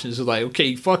have options. It's like,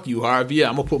 okay, fuck you, Harvey. Yeah,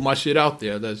 I'm gonna put my shit out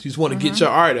there. You just want to get your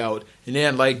art out, and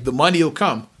then like the money will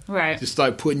come. Right. Just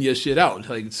start putting your shit out.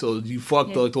 Like so, you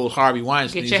fuck those Harvey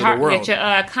Weinsteins of the world. Get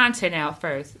your content out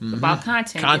first. It's about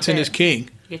content. Content is king.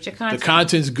 Get your content. The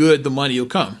content's good. The money will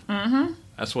come.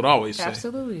 That's what I always say.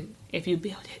 Absolutely. If you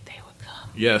build it, they will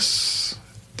come. Yes,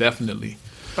 definitely.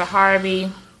 For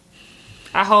Harvey,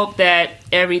 I hope that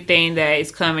everything that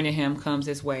is coming to him comes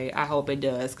his way. I hope it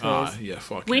does. Cause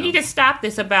we need to stop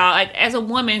this about, like, as a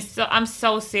woman, I'm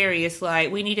so serious.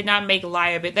 Like, we need to not make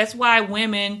light of it. That's why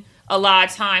women, a lot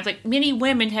of times, like, many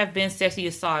women have been sexually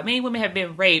assaulted. Many women have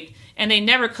been raped, and they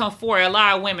never come forward. A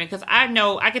lot of women, because I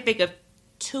know, I can think of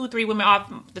 2-3 women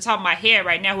off the top of my head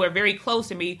right now who are very close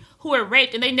to me who were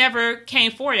raped, and they never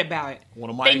came forward about it. One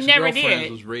of my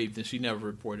ex-girlfriends was raped, and she never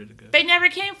reported it. They never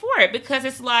came forward because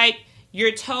it's like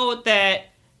you're told that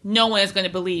no one is going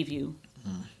to believe you.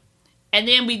 And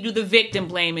then we do the victim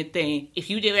blaming thing. If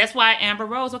you did, that's why Amber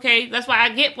Rose, okay, that's why I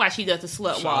get why she does the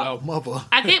slut walk. Shout out mother.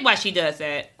 I get why she does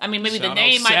that. I mean, maybe the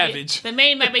name might not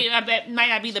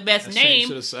be the best name.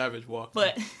 To the Savage walk.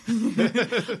 But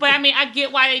I mean, I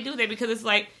get why they do that, because it's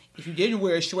like, if you didn't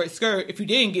wear a short skirt, if you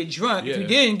didn't get drunk, if you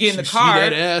didn't get in the car,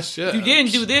 that ass, if you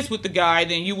didn't do this with the guy,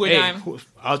 then you would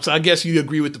not. I guess you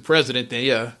agree with the president then,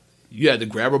 yeah. You had to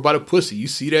grab her by the pussy. You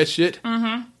see that shit?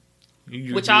 Mm-hmm.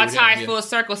 Which all ties full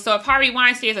circle. So if Harvey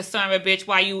Weinstein is a son of a bitch,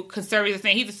 why you conservatives are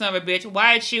saying he's a son of a bitch,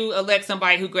 why did you elect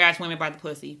somebody who grabs women by the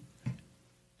pussy?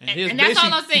 And that's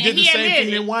all I'm saying. He did the same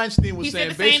thing that Weinstein was saying.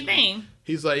 He said the same thing.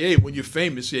 He's like, hey, when you're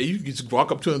famous, you can just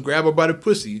walk up to her and grab her by the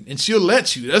pussy. And she'll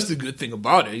let you. That's the good thing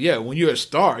about it. Yeah, when you're a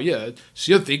star,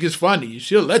 she'll think it's funny.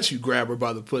 She'll let you grab her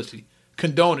by the pussy.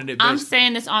 Condoning it, basically. I'm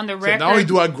saying this on the record. So not only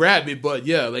do I grab it, but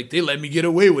they let me get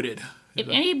away with it. If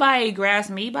anybody grabs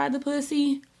me by the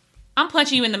pussy, I'm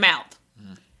punching you in the mouth.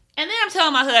 And then I'm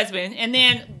telling my husband, and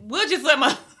then we'll just let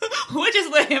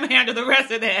him handle the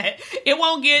rest of that. It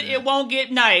won't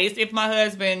get nice if my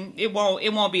husband, it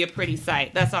won't be a pretty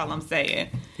sight. That's all I'm saying.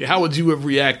 Yeah, how would you have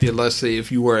reacted, let's say,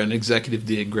 if you were an executive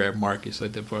did grab Marcus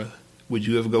like that part? Would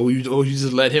you ever go, would you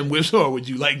just let him whip, or would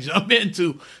you jump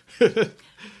into?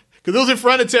 Because it was in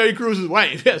front of Terry Crews's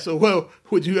wife. Yeah, so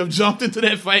would you have jumped into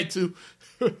that fight too?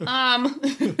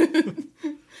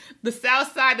 The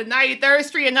south side of 93rd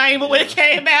Street and not even when it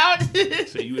came out.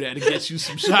 So you would have to get you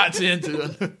some shots into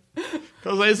it.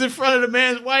 Because it's in front of the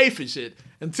man's wife and shit.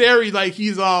 And Terry,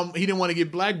 he didn't want to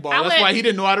get blackballed. That's why he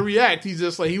didn't know how to react. He's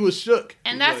just he was shook.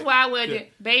 And that's why I would,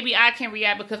 baby, I can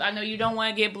react because I know you don't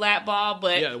want to get blackballed,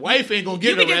 but the wife ain't going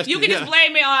to get arrested. You can just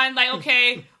blame it on,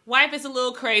 okay, wife is a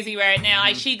little crazy right now.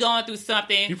 She going through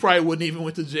something. You probably wouldn't even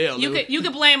went to jail. You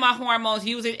could blame my hormones.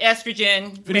 Using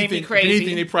estrogen made me crazy. If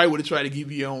anything, they probably would have tried to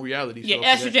give you your own reality show.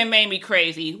 Yeah, estrogen made me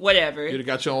crazy. Whatever. You'd have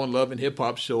got your own love and hip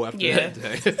hop show after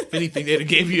that. If anything, they'd have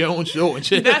gave you your own show and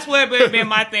shit. That's what would have been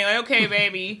my thing. Okay,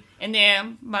 baby. And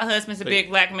then my husband's a big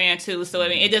black man too, so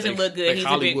it doesn't look good. He's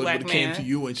Hollywood a big black man. Came to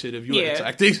you and shit if you had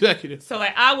attacked the executive. So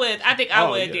I think I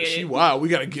would have did it. Wow, we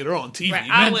got to get her on TV. Right,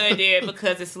 I would have did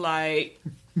because it's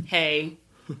hey,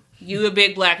 you a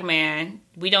big black man.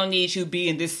 We don't need you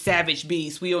being this savage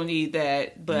beast. We don't need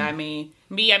that. But I mean,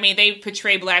 they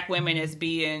portray black women as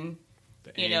being,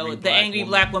 the angry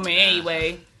black woman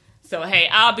anyway. So hey,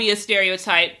 I'll be a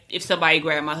stereotype if somebody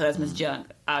grabbed my husband's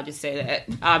junk. I'll just say that.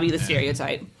 I'll be the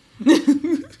stereotype.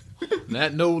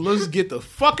 That note, let's get the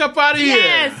fuck up out of here.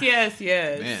 Yes.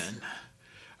 Man.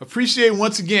 Appreciate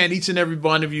once again each and every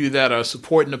one of you that are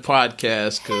supporting the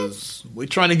podcast because we're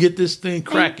trying to get this thing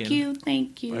cracking.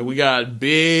 Thank you. We got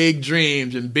big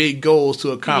dreams and big goals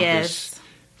to accomplish,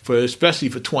 especially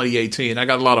for 2018. I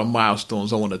got a lot of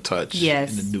milestones I want to touch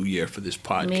in the new year for this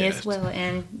podcast. Me as well,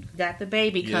 and got the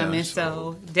baby coming,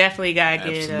 so definitely got to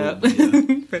get it up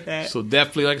for that. So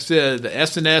definitely, like I said, the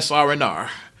SNS R&R.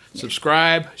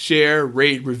 Subscribe, share,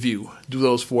 rate, review. Do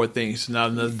those 4 things. Not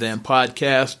another damn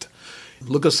podcast.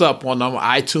 Look us up on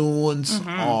iTunes,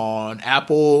 on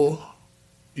Apple.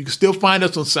 You can still find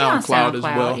us on SoundCloud as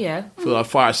well. Yeah. For our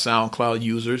SoundCloud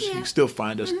users, you can still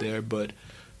find us there. But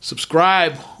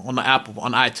subscribe on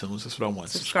iTunes. That's what I want.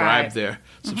 Subscribe there.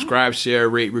 Subscribe, share,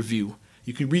 rate, review.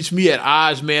 You can reach me at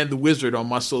Ozman the Wizard on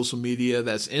my social media.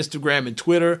 That's Instagram and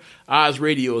Twitter, Oz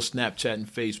Radio, Snapchat,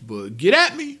 and Facebook. Get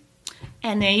at me.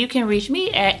 And then you can reach me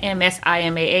at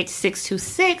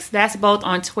MSIMAH626. That's both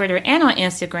on Twitter and on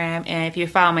Instagram. And if you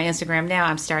follow my Instagram now,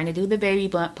 I'm starting to do the baby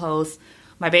bump post.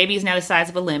 My baby is now the size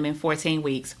of a lemon, 14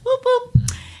 weeks. Whoop, whoop.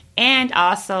 And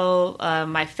also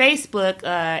my Facebook,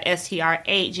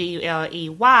 STR8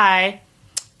 GULEY.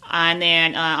 And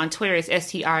then on Twitter, it's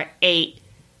STR8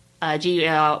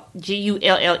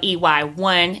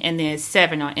 GULLEY1. And then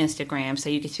 7 on Instagram. So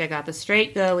you can check out the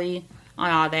Straight Gully on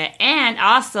all that. And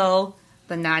also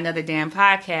the Not Another Damn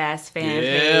Podcast fan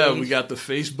page. Yeah, we got the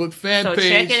Facebook fan page. So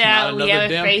check it out. We have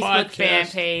a Facebook fan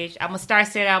page. I'm going to start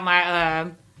sending out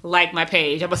my my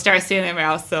page. I'm going to start sending them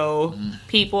out so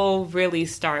people really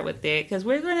start with it. Because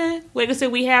we're going to, like I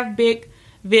said, we have big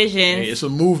visions. Hey, it's a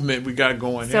movement we got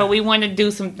going here. So we want to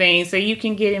do some things so you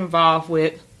can get involved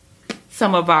with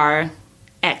some of our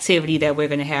activity that we're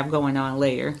going to have going on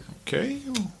later. Okay,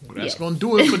 well, that's going to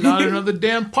do it for Not Another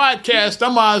Damn Podcast.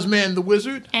 I'm Ozman the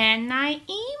Wizard. And Naima.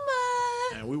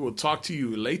 And we will talk to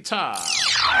you later.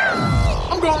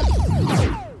 I'm gone.